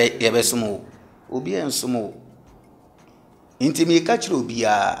yebe sumo. Obi ensumo. Inti mi ka kire obi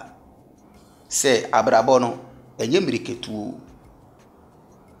a se abrabo no enye miriketu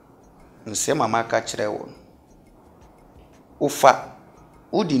nse mama ka kire wo ufa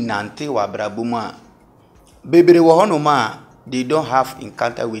udi nante wa abrabo mu a bebere wo hono ma they don't have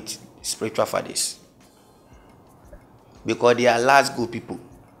encounter with spiritual fathers because they are last good people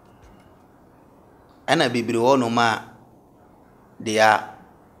and bebere wo hono ma they are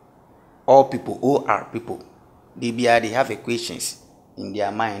all people who are people. They have equations in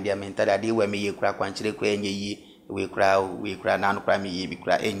their mind, their mental that they were me ye crack one chile cray ye, we cry now cry me ye be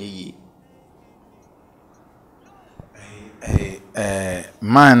cry any ye.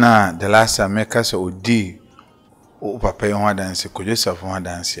 Man, the last time make us odi o papa yon dance ko Joseph one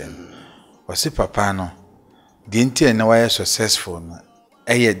dance ya. O papa no. The inti na why successful na.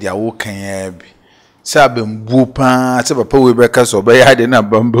 Eye dia wo kan ya bi. Sabe mbu pa, se papa we be ka so be ya de na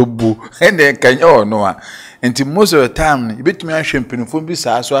bamba bu. Ene kan ya no a. Enti most of the time you betumi ahwe mpinifo bi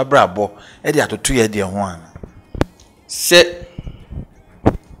saa so abrabo e de atoto ye de ho an se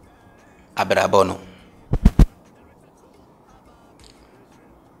abrabo no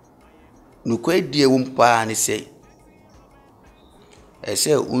nukwe die wumpa ne se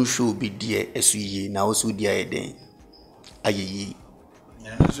ese unshu bi die esu yi na osu die eden ayeyi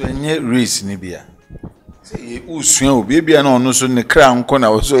so enye race ni bia se usua obi bia na ono so ne kra nko na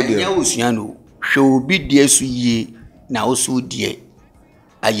oso de enye usua no hwe obi die su yi na osu die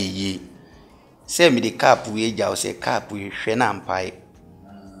ayeyi se mi de cap we ja o se cap we hwe na mpai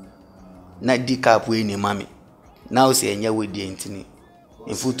na di cap we ni mami na o se enye we die ntini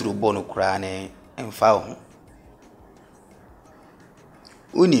enfuturu bonu kra ne emfa ho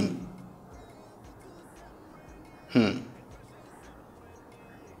unim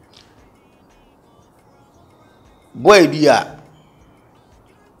boy bia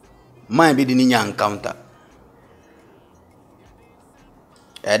man be di ni nya encounter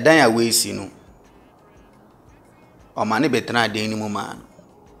edan ya we si no o mane betena den ni mu ma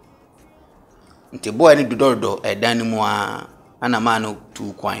nti boy ni dododo edan ni mu a ana ma no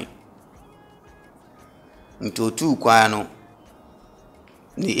tu kwan nti tu kwan no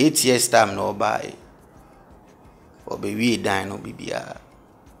ni 8 years time no buy o be wi dan no bibia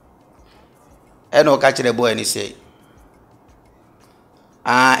eno ka kire boy ni say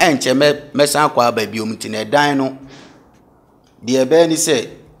enche mesan kwa ba biom tine dan no de ebe ni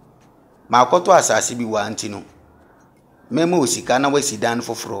se makoto asase bi wa anti no memo osika na wasi dan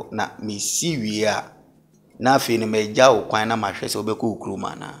foforo na me si wie a na afi ni meja okwan na mahwe se obekọ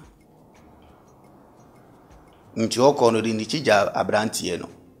ukruma na nti okọ no di ni chija abrantie no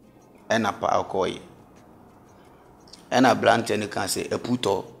ena pa okoye ena abrantie ni kan se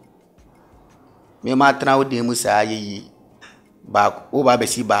eputo me matra odi mu sa ayeyi ba o ba be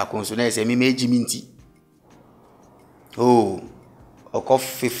si ba kon so na se me meji minti oko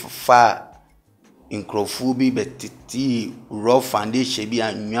fifa inkrofu bi betiti raw foundation bi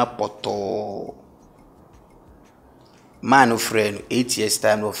anwa poto man friend 8 years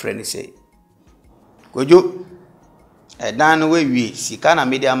time no friend say kojo dan we wi sika na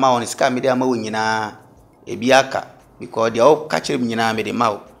media ma on sika media ma wonyina ebi aka because they all catch him nyina me de ma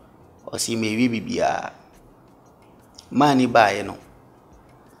o si me wi bibia mani bae no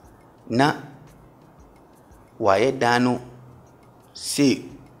na waye dano si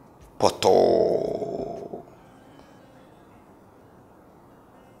poto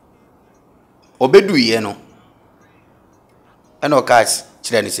obedu ye no And no cats,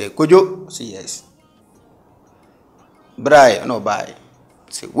 children say, Kwadwo? Say yes. Bry, no buy.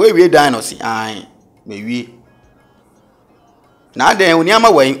 Say, where we dine or see, aye, may we. Now then, when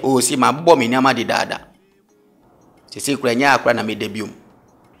Yama way, oh, see my bomb in Yama di dada. Say, Crania, Crana made debut.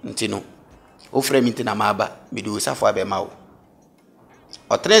 Ntino. O frame into Namaba, me do Sarfo abemao.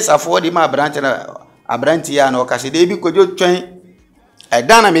 O trace afford him a branch a brantia no case de bi Kwadwo twen. E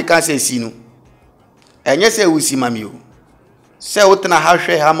dana me can say sinu. Enye se wo si mami o. Se wo tena ha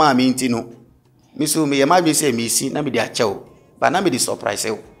hwe ha ma me ntino. Me so me ma bi se me si na me di ache o. Ba na me di surprise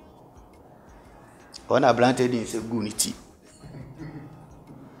o. Ona branch din se gu ni ti.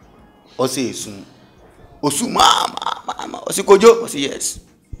 O se esu. Osu mama. O si Kwadwo, o si yes.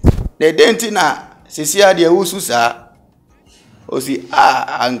 The dentina sisia de wusu sa. O si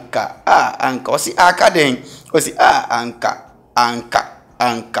anka. O si akaden. O si anka.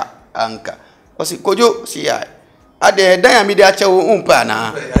 O si Kwadwo si ya. Ade dan ya mi de ache wo umpa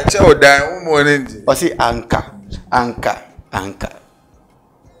na. Ache wo dan umo nindi. O si anka.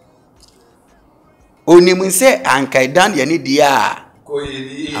 Oni mun se anka dan ya ni dia. Ko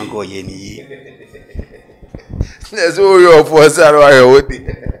yeni. Anko yeni. Neso yo for saro ayo odi.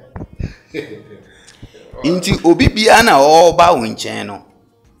 Inti obi bia na oba wo nchen no.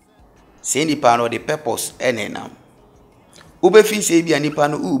 Se nipa no the purpose enenam. Ube fi se bia nipa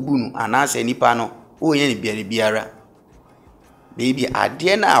no ubu no anase nipa no oye ni biara. Baby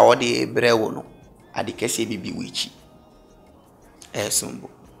ade na ode ebre wo no. Ade kese bibi wichi. Esumbo.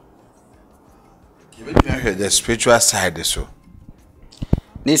 You make me the spiritual side so.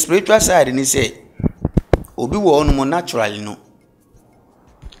 The spiritual side ni say obi wo no mo naturally no.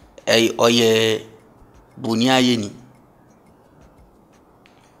 Oye bunia yeni.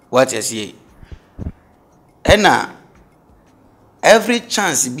 What you say? Ena every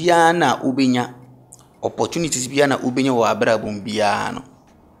chance biya na ubenya, opportunities biya na ubenya wa abrabum biya no.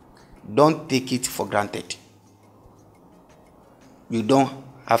 Don't take it for granted. You don't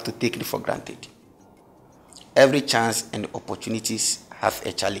have to take it for granted. Every chance and opportunities have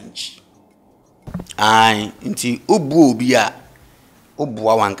a challenge. Inti ubu biya ubu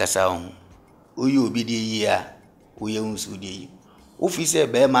wankasa on. Oyi obi de yi a oye unsu de yi. Ofi se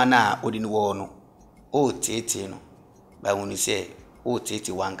be ma na odi ni wo no. O tete no. Ba woni se o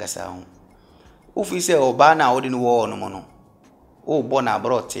tete wankasa ho. Ofi se oba na odi ni wo no mo no. O bo na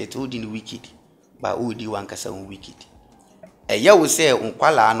bro tete odi ni wicked. Ba odi wankasa ho wicked. Eya wo se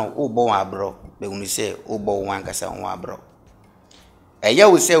nkwala no o bo wa bro. Ba woni se o bo wankasa ho abro. Eya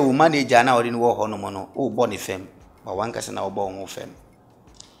wo se o manager na odi ni wo ho no mo no. O bo ni fem. Ba wankasa na o bo ho fem.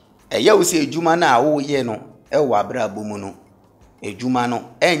 Eya wo se ejuma na wo ye no e wo abrabo mu no ejuma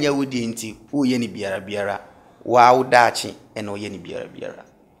no enye wo di nti wo ye ni biara wa wo daachi e no ye ni biara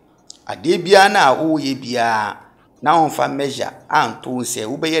ade bia na wo ye bia na on fa measure anto se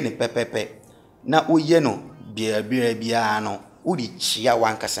wo be ye ni pepepe na wo ye no biara no wo di chia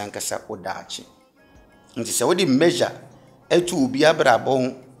wankasa wo daachi nti se wo di measure etu obi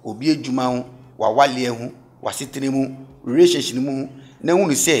abrabo obi ejuma ho wa wale ho wa sitene mu relationship mu na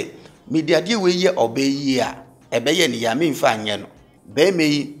hunu se mediade we ye obeyi a ebeye ni ya me mfa anye no be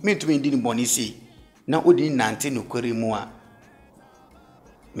meyi mitumi ndi ni boni si na odi nante no kwere mu a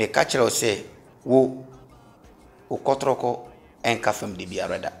me ka kire o se wo okotroko enka fam de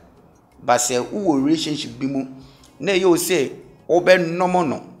biara da ba se wo relationship bi mu na ye o se obe nomo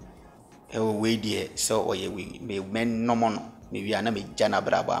no e we die so oye we me men nomo no me wi ana me jana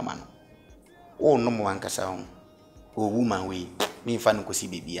brabo ama no o nomo wankasa ho o woman we me mfa no kosi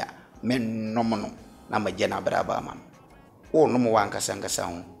bebia men nomo no na ma jana brabo ama no o nomo wankasa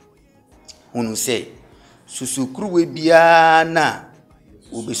ho unu se susukuru we bia na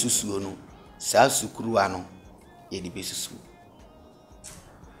obesusuo no sa sukuru ano ye di besusu.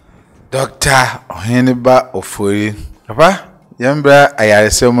 Doctor Oheniba Ofori papa yambra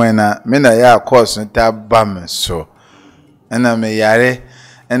ayaresemo na me na ya course nta bam so na me yare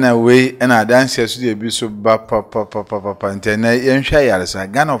na we na dance so de bi so ba papa ntena yenhwa yaresa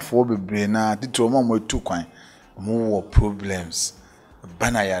Ghana fo bebre na tito mo tu kwan mo wo problems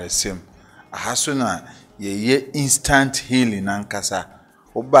bana yaresem ahaso na ye instant healing nankasa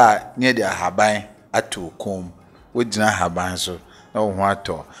oba ne de ahaban ato kom wogina haban so na ho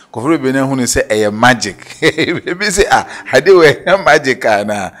ato kofuro be na hunu se eye magic be se hade we magic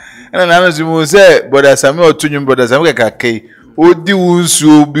na no zimu se boda same otunyu boda same kakkai odi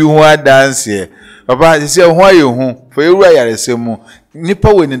wunsu bi ho adanse papa se ho aye ho fo ewu ayaresemu nipa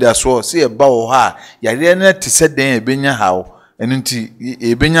weni da so se e ba wo ha yare na te se den e benya hawo enu nti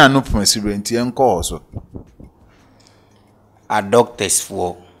e benya no pomasibre nti enko so a doctors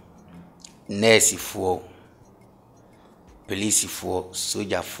for nurse for police for,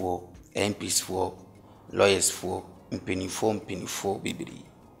 soldier for, MPs for, lawyers for, mpanyinfo bibiri.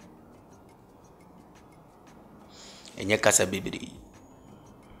 Enye kasa bibiri.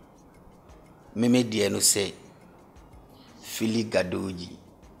 Meme die no say fili gadoji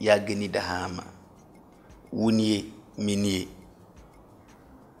ya geni dahama wunie minie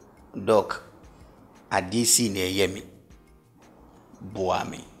dok adisi na yemi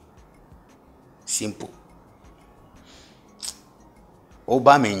boame simple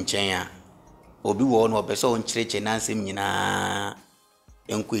oba me nchen a obi wo no obeso on kireche na nsem nyina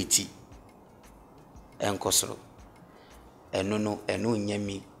enko eti enkosoro eno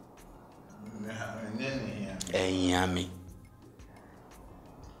nyami enyami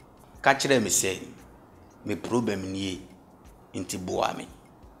ka kire me se me problem ni nti boame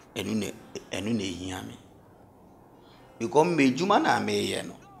enu ne hiame because me juma na me ye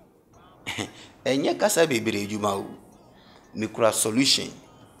no enye kasa bebere juma o me kura solution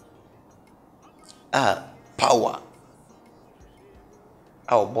power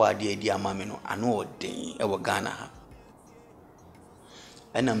obo ade adi amame no ano odin e wo Ghana ha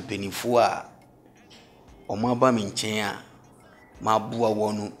ena mpenifo a omaba me nchen a ma bua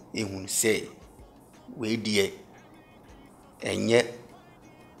wonu ehun se we die enye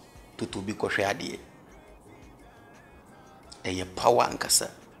tutubi kohwe ade eye power nkasa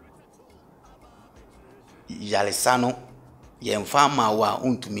yalesano yemfa ma wa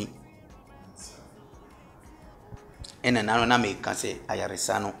untumi ena nano na me kase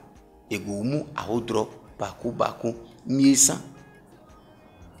ayaresano egumu ahodro baku miesa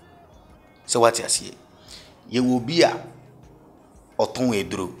so what asie ye wo bia oton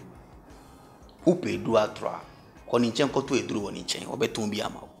edro upe edu atra koni nchen koto edro woni nchen obeton bia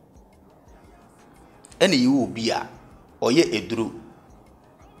ma ena ye wo bia oye edro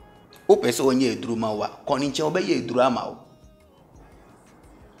upe so onye edro ma wa koni nchen obeye edro ama o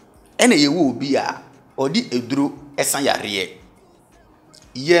ena ye wo bia odi edro esan yare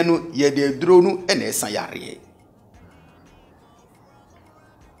ye no ye de edro no ena esan yare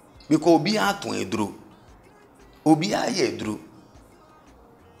biko obi aton edro obi aye edro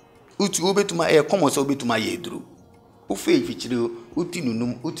uti obetuma komo so obetuma ye edro ofe fichire uti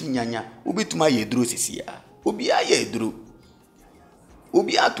nunum uti nyanya obetuma ye edro sisia obi aye edro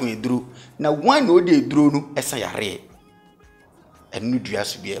obi aton edro na wan no de edro no esan yare enu dua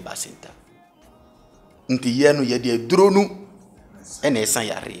so bi e ba senta nti ye no ye de edro no ena esan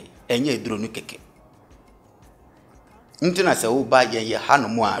yare enye edro no keke nti na se wo ba ye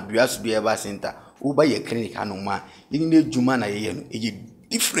hanomu a dua so bi e ba senta wo ba ye clinic hanomu a yin na ejuma na ye no e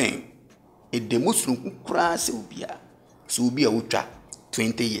different e demonstration kukura se obia so obia wotwa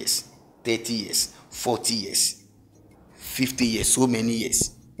 20 years 30 years 40 years 50 years so many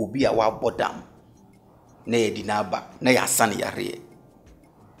years obia wa bodam na ye di na ba na ya san yare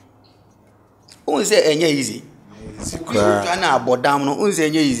unse enye easy obia na bodam no unse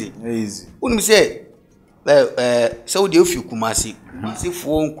enye easy unum se so de ofi kumasi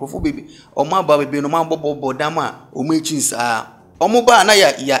fo nkrofo bebe o ma ba bebe no ma bodam a o ma echi nsa omo ba na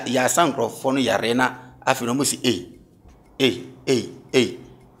ya san nkrofo no yare na afi no mo si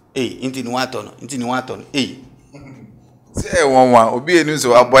inti ni waton se wonwa obi enu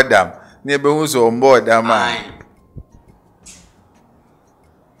so abodam na ebe hu so mbodam a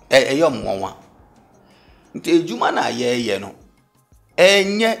yom wonwa nti ejuma na ye no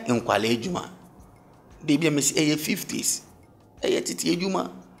enye nkwala ejuma de bia mesi 50s titi ejuma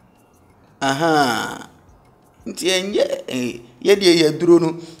nti enye ye de ye duro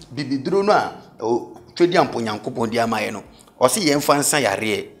no bibi duro no a twedi ampo nyankopon di amaye no o se ye mfa nsa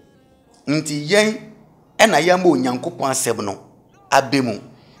yare nti yen ena ya ma onyankopon asem no abemu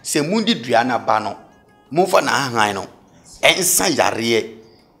se mundi dua na ba no mumfa na ahan no ensa yare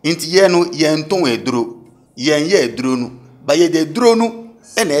nti ye no ye nton eduro yen ye eduro no ba ye de duro no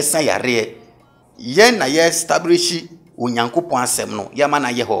ena ensa yare yen na ye establish onyankopon asem no ya ma na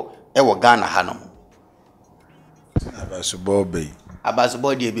ye ho e wo Ghana ha no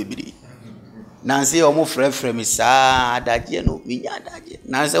abasubo de bebiri nanse omo frɛ mi saa adaje no minya adaje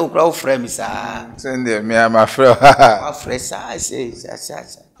nanse okra o frɛ mi saa sende me ama frɛ wa frɛ saa se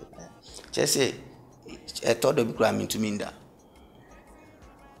chese todo bi kura mintumi nda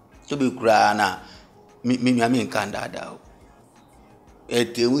to bi kura na mi nwa mi nkanda da o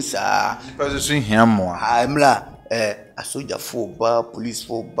etewu saa paso so hiamo amla asoja fo ba police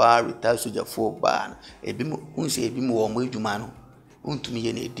fo ba retired soja fo ba ebi mo unse ebi mo wo mo edwuma no untumi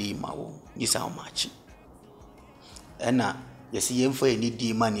ye na edi ma wo yisa omachi ena yesi yemfa ye ni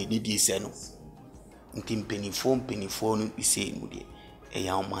di ma na di se no nti mpenifo no ise mu de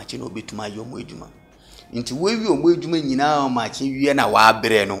ya omachi na obetuma yo mo edwuma Nti we wi omo adwuma nyina ma che wie na wa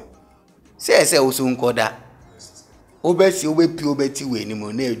abrɛ no. Se wo so nkoda. Obesi obepi obeti we ni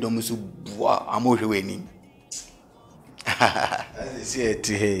mo na edom so bua amohwe we ni. See it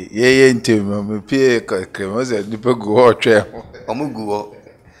hey. Ye ntem me pie kremo se ni pe go otwe. Omo guo.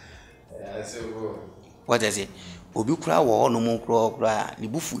 What is it? Obi kura wo no mo kura ni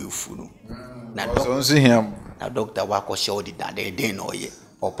bufu efu no. Na so nso hiam. Na doctor wa ko show di na den no ye.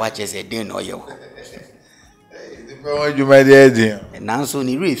 Opa che se den no ye. Di pe won juma de den. Nanso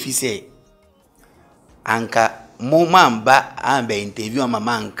ni refi se anka mo mamba amba interview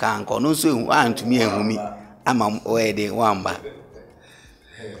mama anka no so antumi ehumi ama oede wamba.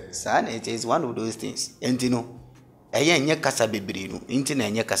 Sa na it is one of those things. Enti no eye nye kasa bebiri no, enti na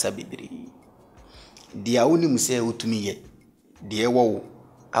enye kasa bebiri. Dia wonim se otumi ye. Dia wo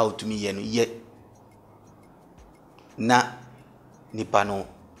a otumi ye no ye. Na nipa no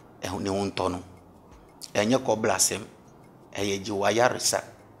ne wonto no. Enye ko blasem eye ji wayaresa.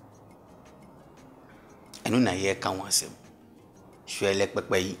 Enu na ye kan wasem. Hwele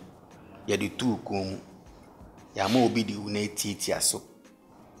pepe yi ye de tu kom. Ya ma obi di una titi aso.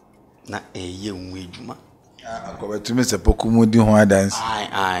 Na eye nwu edwuma. Akobetumi se pokumu di ho adansi.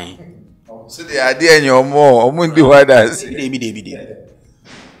 Ai. So the idea in your more, omundi wadas. Debi.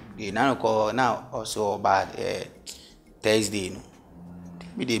 The na ko na also bad Thursday no.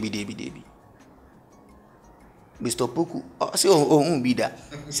 Debi. Mr. Poku, say ohun bi da.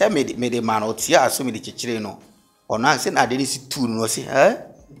 Say me de man otia so me de chechire no. Ona say na de ni si tu no say,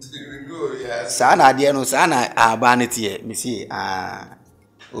 Sa na de no sa na aba ne tie. Me say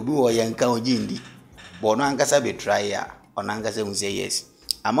obi wo ye nka ogindi. But no ankasa be try ya. Ona ankasa mu say yes.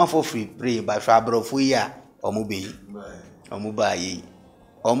 Ama for free pray but for abrofo ya omu ba yi.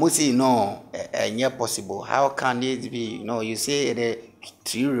 Omu say no enye possible. How can it be? No, you say the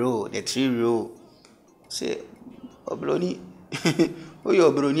 3 row. Say obroni oyo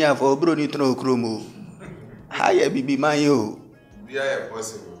obroni afọ obroni tro okromo ha ya bibi man yo Be are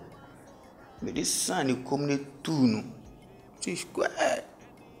possible. Me this son come ne tunu ti square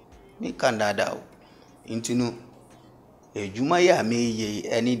me kan dada o intinu ejuma ya me ye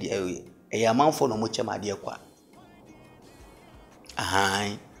eni de ya manfo no mo chema de kwa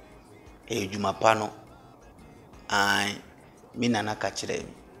ahan ejuma pa no ai mi nana ka kire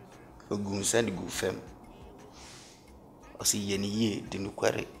mi ogunsa de gu fem osi ye ni ye de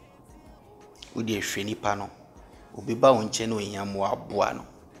nukware odi ehwe nipa no obi ba won che no yam aboa no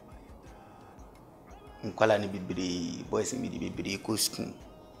nkwala ni bibiri boys mi di bibiri ko school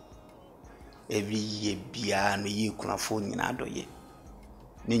every year bia no ye kunafo nyina doye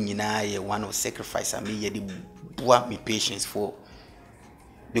ne nyina ye one of sacrifice am ye di boa me patience for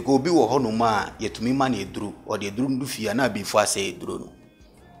because obi wo hono ma yetumi ma na eduru o de eduru ndu fia na bi fo ase eduru no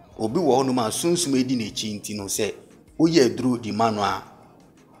obi wo hono ma sunsum edi na echi nti no se oye eduru di manu a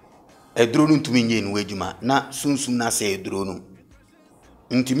eduru no ntumi nye no adwuma na sunsum na se eduru no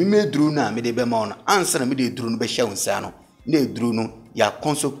ntumi me eduru na me de be ma ono ansa na me de eduru no be hya unsa no na eduru no ya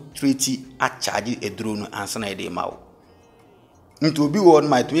concentrate a charge eduru no ansa na de ma wo nti obi wo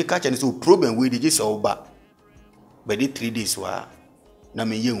ma to ka cha ne so problem we de je se oba be de 3 days wa na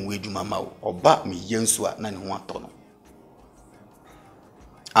me ye nwe adwuma ma wo oba me ye nso a na ne ho ato no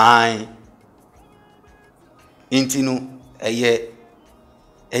ai nti no eye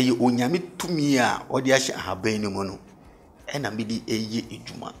onyame tumi a odi ahye ahaban ni mu no na me di eye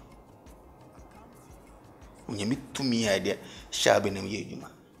adwuma onyame tumi a de shabe na me ye adwuma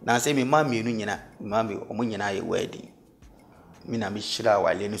na se me ma me nu nyina ma me omo nyina ye wedding me na me shira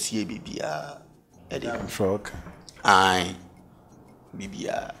wale no sie bibia e de Frog. ai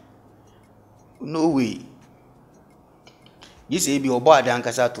bibia no way yise bi obo adan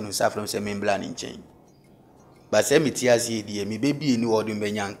kasa to no safram se me mbla ni nchen ba se me tiazi die me bebi ni wodun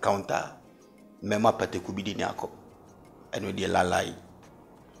benya encounter me ma pateku bi di ni akọ eno de lalai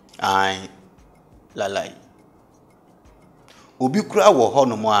ai lalai obi kura wo ho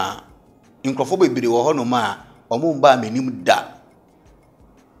no mo a nkrofo bebere wo ho no mo a omo mba menim da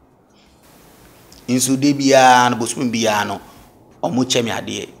insu de bia na bosum bia no omo chemi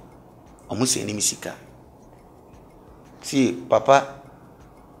ade omo se ni misika si papa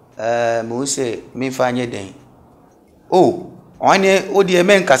mo se me fanye den oh one odi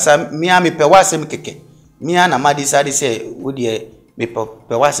men kasa mi a me pe wasem keke mi a na madisa de se odi me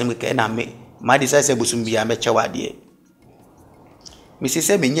pe wasem keke na me madisa se bosum bia me chewa de mi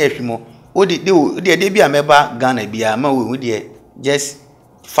se me nya ahwimo odi de bia me ba Ghana bia ma we odi just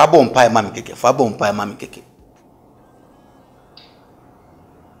fabo mpa ma me keke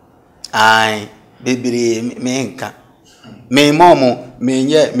ai bebere me nka me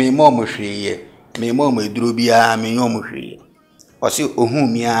momo hweye me mo eduro bia me nyom hwe o se ohu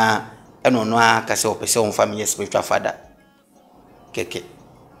mi a eno no aka se opese on family spiritual father keke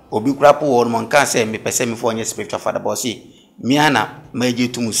obi kura po won mon kan se me pese me fo onye spiritual father but see mi ana maje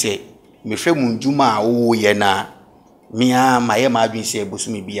tumu se me hwe mu njuma a wo ye na mi a maye ma adwin se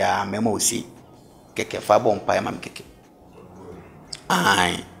ebusumi bia me ma osi keke fa bon pa ma keke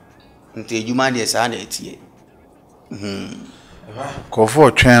ai nti ejuma de sa na etie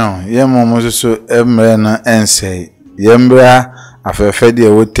Kofo twen ye momo so emre na ense ye mbra afefe de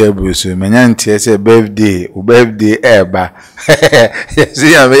wo table so menya ntie se birthday eba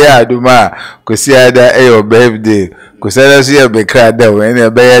yesi ya me ya aduma kosi ada e your birthday kosala so ya be krada we na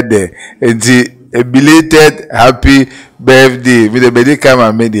be ye de enti a belated happy birthday with the baby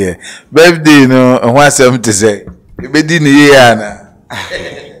come me there birthday no ho asem te say e be di ni ye ana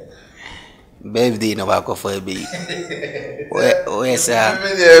birthday no ba ko for be we sa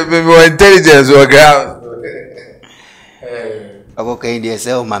me intelligence o ground ako kai de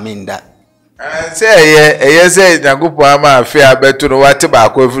se o maminda say say Nyankopon ama afi abeto no wate ba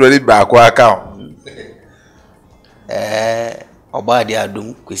ko afuro ni ba ko aka oba de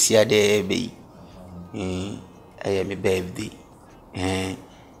adum kwesi ade be me birthday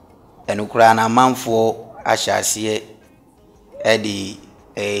enu kura na manfo ahyase edi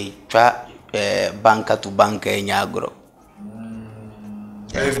twa banka to banka enyagro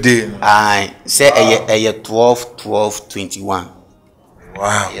birthday say 12/12/21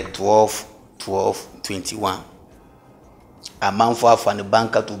 wow 12/12/21 a manfo afa ne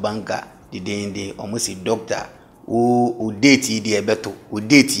banka to banka de almost doctor o date di ebeto o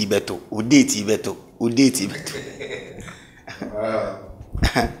date beto wow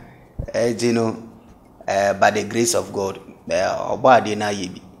you know by the grace of God oba de na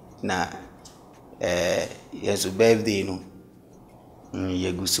yebi na yesu birthday no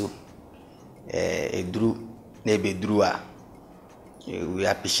yeguso edru na bedru a we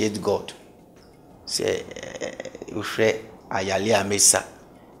appreciate God say uhwe ayale amesa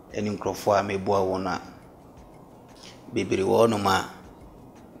eni nkrofo a meboa wona bebere wono ma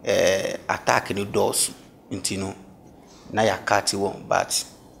attack no doors intino na yakati won but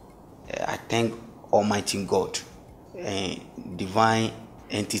I thank Almighty God divine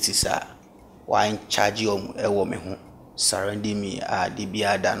entities are why charge ewo me ho surrender me the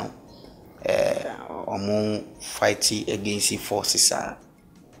biada no omo fighting against forces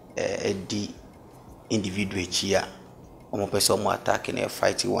the individual chia omo person omo attack na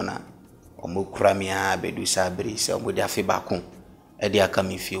fight wona omo kura me bedu sabri se omo dia fe bakun e dia aka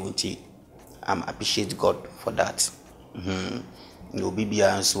me fie wonti I'm appreciate God for that no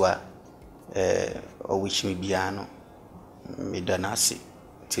bibia nso a o wish me bia no me danasi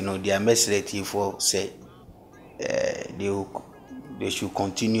tino dia mesreti for say they should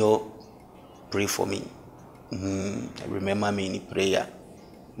continue pray for me remember me in prayer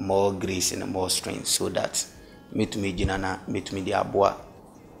more grace and more strength so that me to me jinana me to me the aboa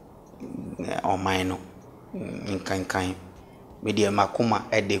on mine no nkankan me de makoma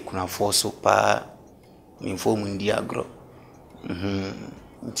e de kuna force pa me form ndi agro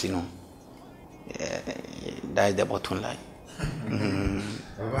ntino that is the bottom line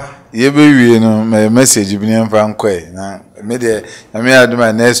ye be wie no my message bi nem fa nkoi na me de na me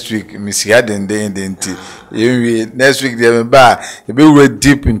aduma next week me si den ti ye wie next week de me ba e be we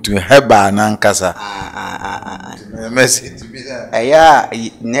deep into heba na nkasa message bi da ya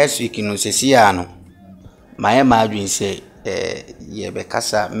next week no sesi ya no my adwin say ye be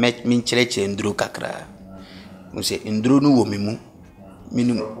kasa me nkyereke nduro kakra mo say nduro no wo memu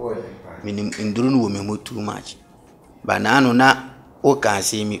minim nduro no wo memu too much banano na o kan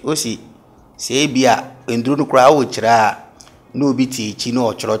se mi o si se bia nduro no kra o kira na obi ti chi na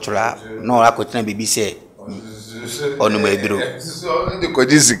o choro na o akotena bibi se onu ma eduro so de ko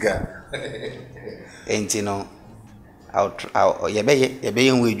disika enti no ye be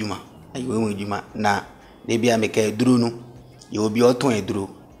yen wedwuma ayi wedwuma na de bia me ka eduro no ye obi oton eduro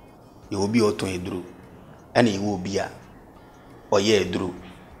ana ye obi a o ye eduro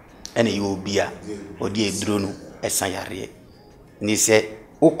ana ye obi a o di eduro no esan yare ni se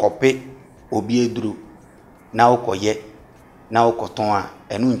ukope obi eduro na ukoye na ukoton a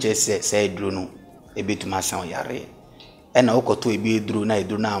enu nche se eduro no ebetuma san yare ena ukoto ebi eduro na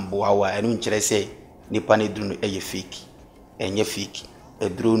eduro na ambo awa enu nche se nipa na eduro no eye fake enye fake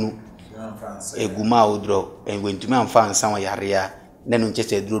eduro no eguma odro enwentuma amfa ansan yare a na enu nche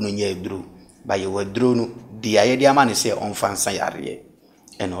se eduro no nye eduro ba ye eduro no dia ye dia ma ne se onfa ansan yare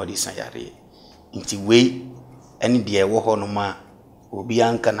ena odi san yare nti we eni de wo ho no ma obi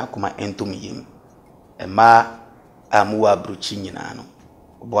anka na kuma entom yim ema amuwa bruchi nyina no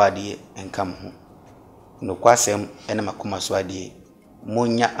obo ade enkam ho no kwasem ene makoma so ade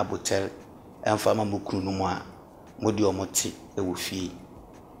monya abotel emfa ma mukuru no mu a modi omote ewo fie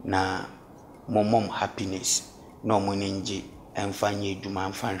na momom happiness na omoninje emfa nya eduma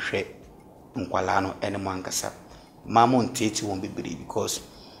emfa nhwe nkwala no ene mo ankasa ma mo nteti won bebere because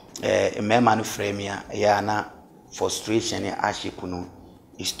mema no frame ya na frustration and hardship no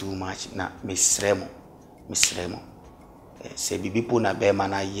is too much na misremo say people na be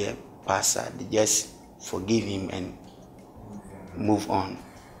man a year passer they just forgive him and move on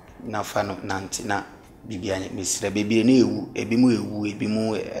na fano nanti na bibia misre bibia na ewu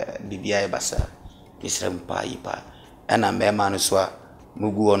ebimu bibia e basa misre mpa yipa ana me man so a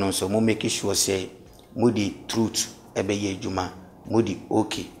mugu ono so mo make sure say mudi truth ebe ye adwuma mudi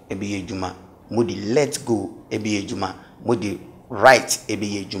okay ebe ye adwuma mudi let go ebe ye adwuma mudi right ebe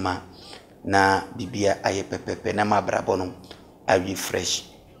ye adwuma na bibia aye pepepe na mabrabo no awi fresh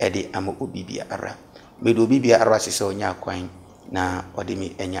ede ama obibia ara me do bibia ara sese onya kwan na ode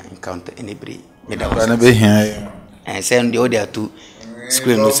mi enya encounter enebre me da na be hia say ndi ode atu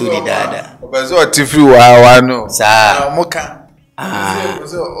screen no so di dada obezo otifri wa no sa muka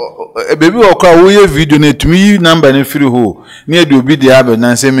baby okwa wo ye video na tumi number na free ho na e de obi di abe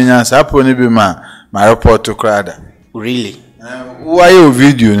na se menya sapo ne bi ma report krada really why your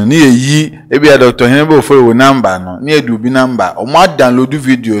video no na yi e bi Dr. Henebe for wo number no na e de obi number o ma download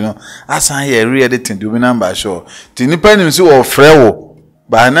video no asan ye re editing de obi number show ti nipa nim se wo frɛ wo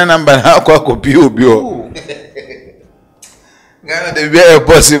ba na number na akwa copy obi o Ghana de be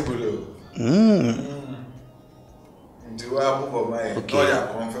possible okay.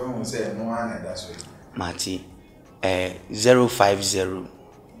 Mati 050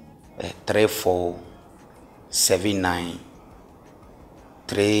 34 79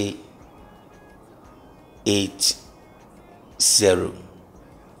 380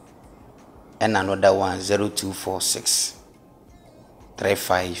 and another one 0246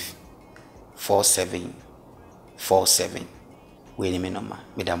 35 47 47 we name no ma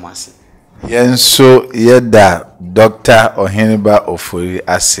medamasi yenso yeda Dr. Oheneba Ofori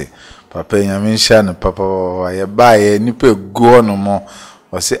ase papa nyaminsha no papa ye bae nipa go no mo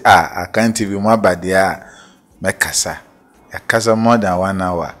o se I can't TV mo abade a mekasa yakasa more than 1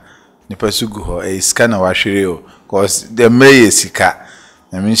 hour nipa sugu ho e sika na wahwere o cause the meye sika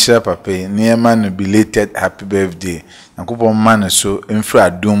nyaminsha papa niema no belated happy birthday nakopon man so emfra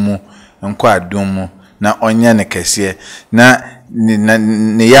adomu enko adomu na onya ne kese na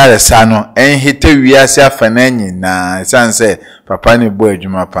ne yare sano enhete wiase afana nyina sanse papa ne bo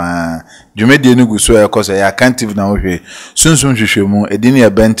adwuma pa dwumedie no guso ekoso ya cantive na wohwe sunsun hwehwemu edini ya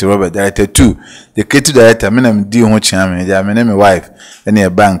bent Robert director 2 the creative director menam di ho chiame ja me me wife ene e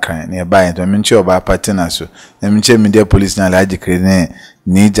bank ne e buy to menche oba partner so na menche media police na laji krene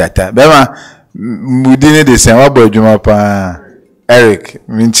ni jata bema mudine de sen wa bo adwuma pa Eric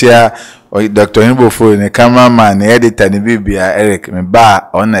minchia Dr. Henebe Ofori ne cameraman ne editor ne bibia Eric me ba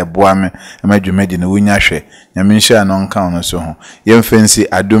ona eboa me amadwumedi ne wonya hwe nyame nhia no nka ono so ho yemfensi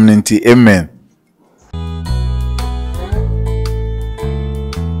adom nti amen.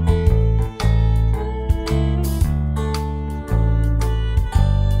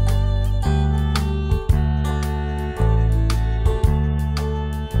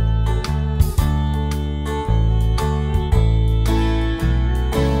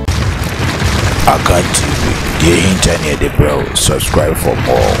 I can't TV, the internet, bro. Subscribe for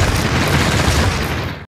more.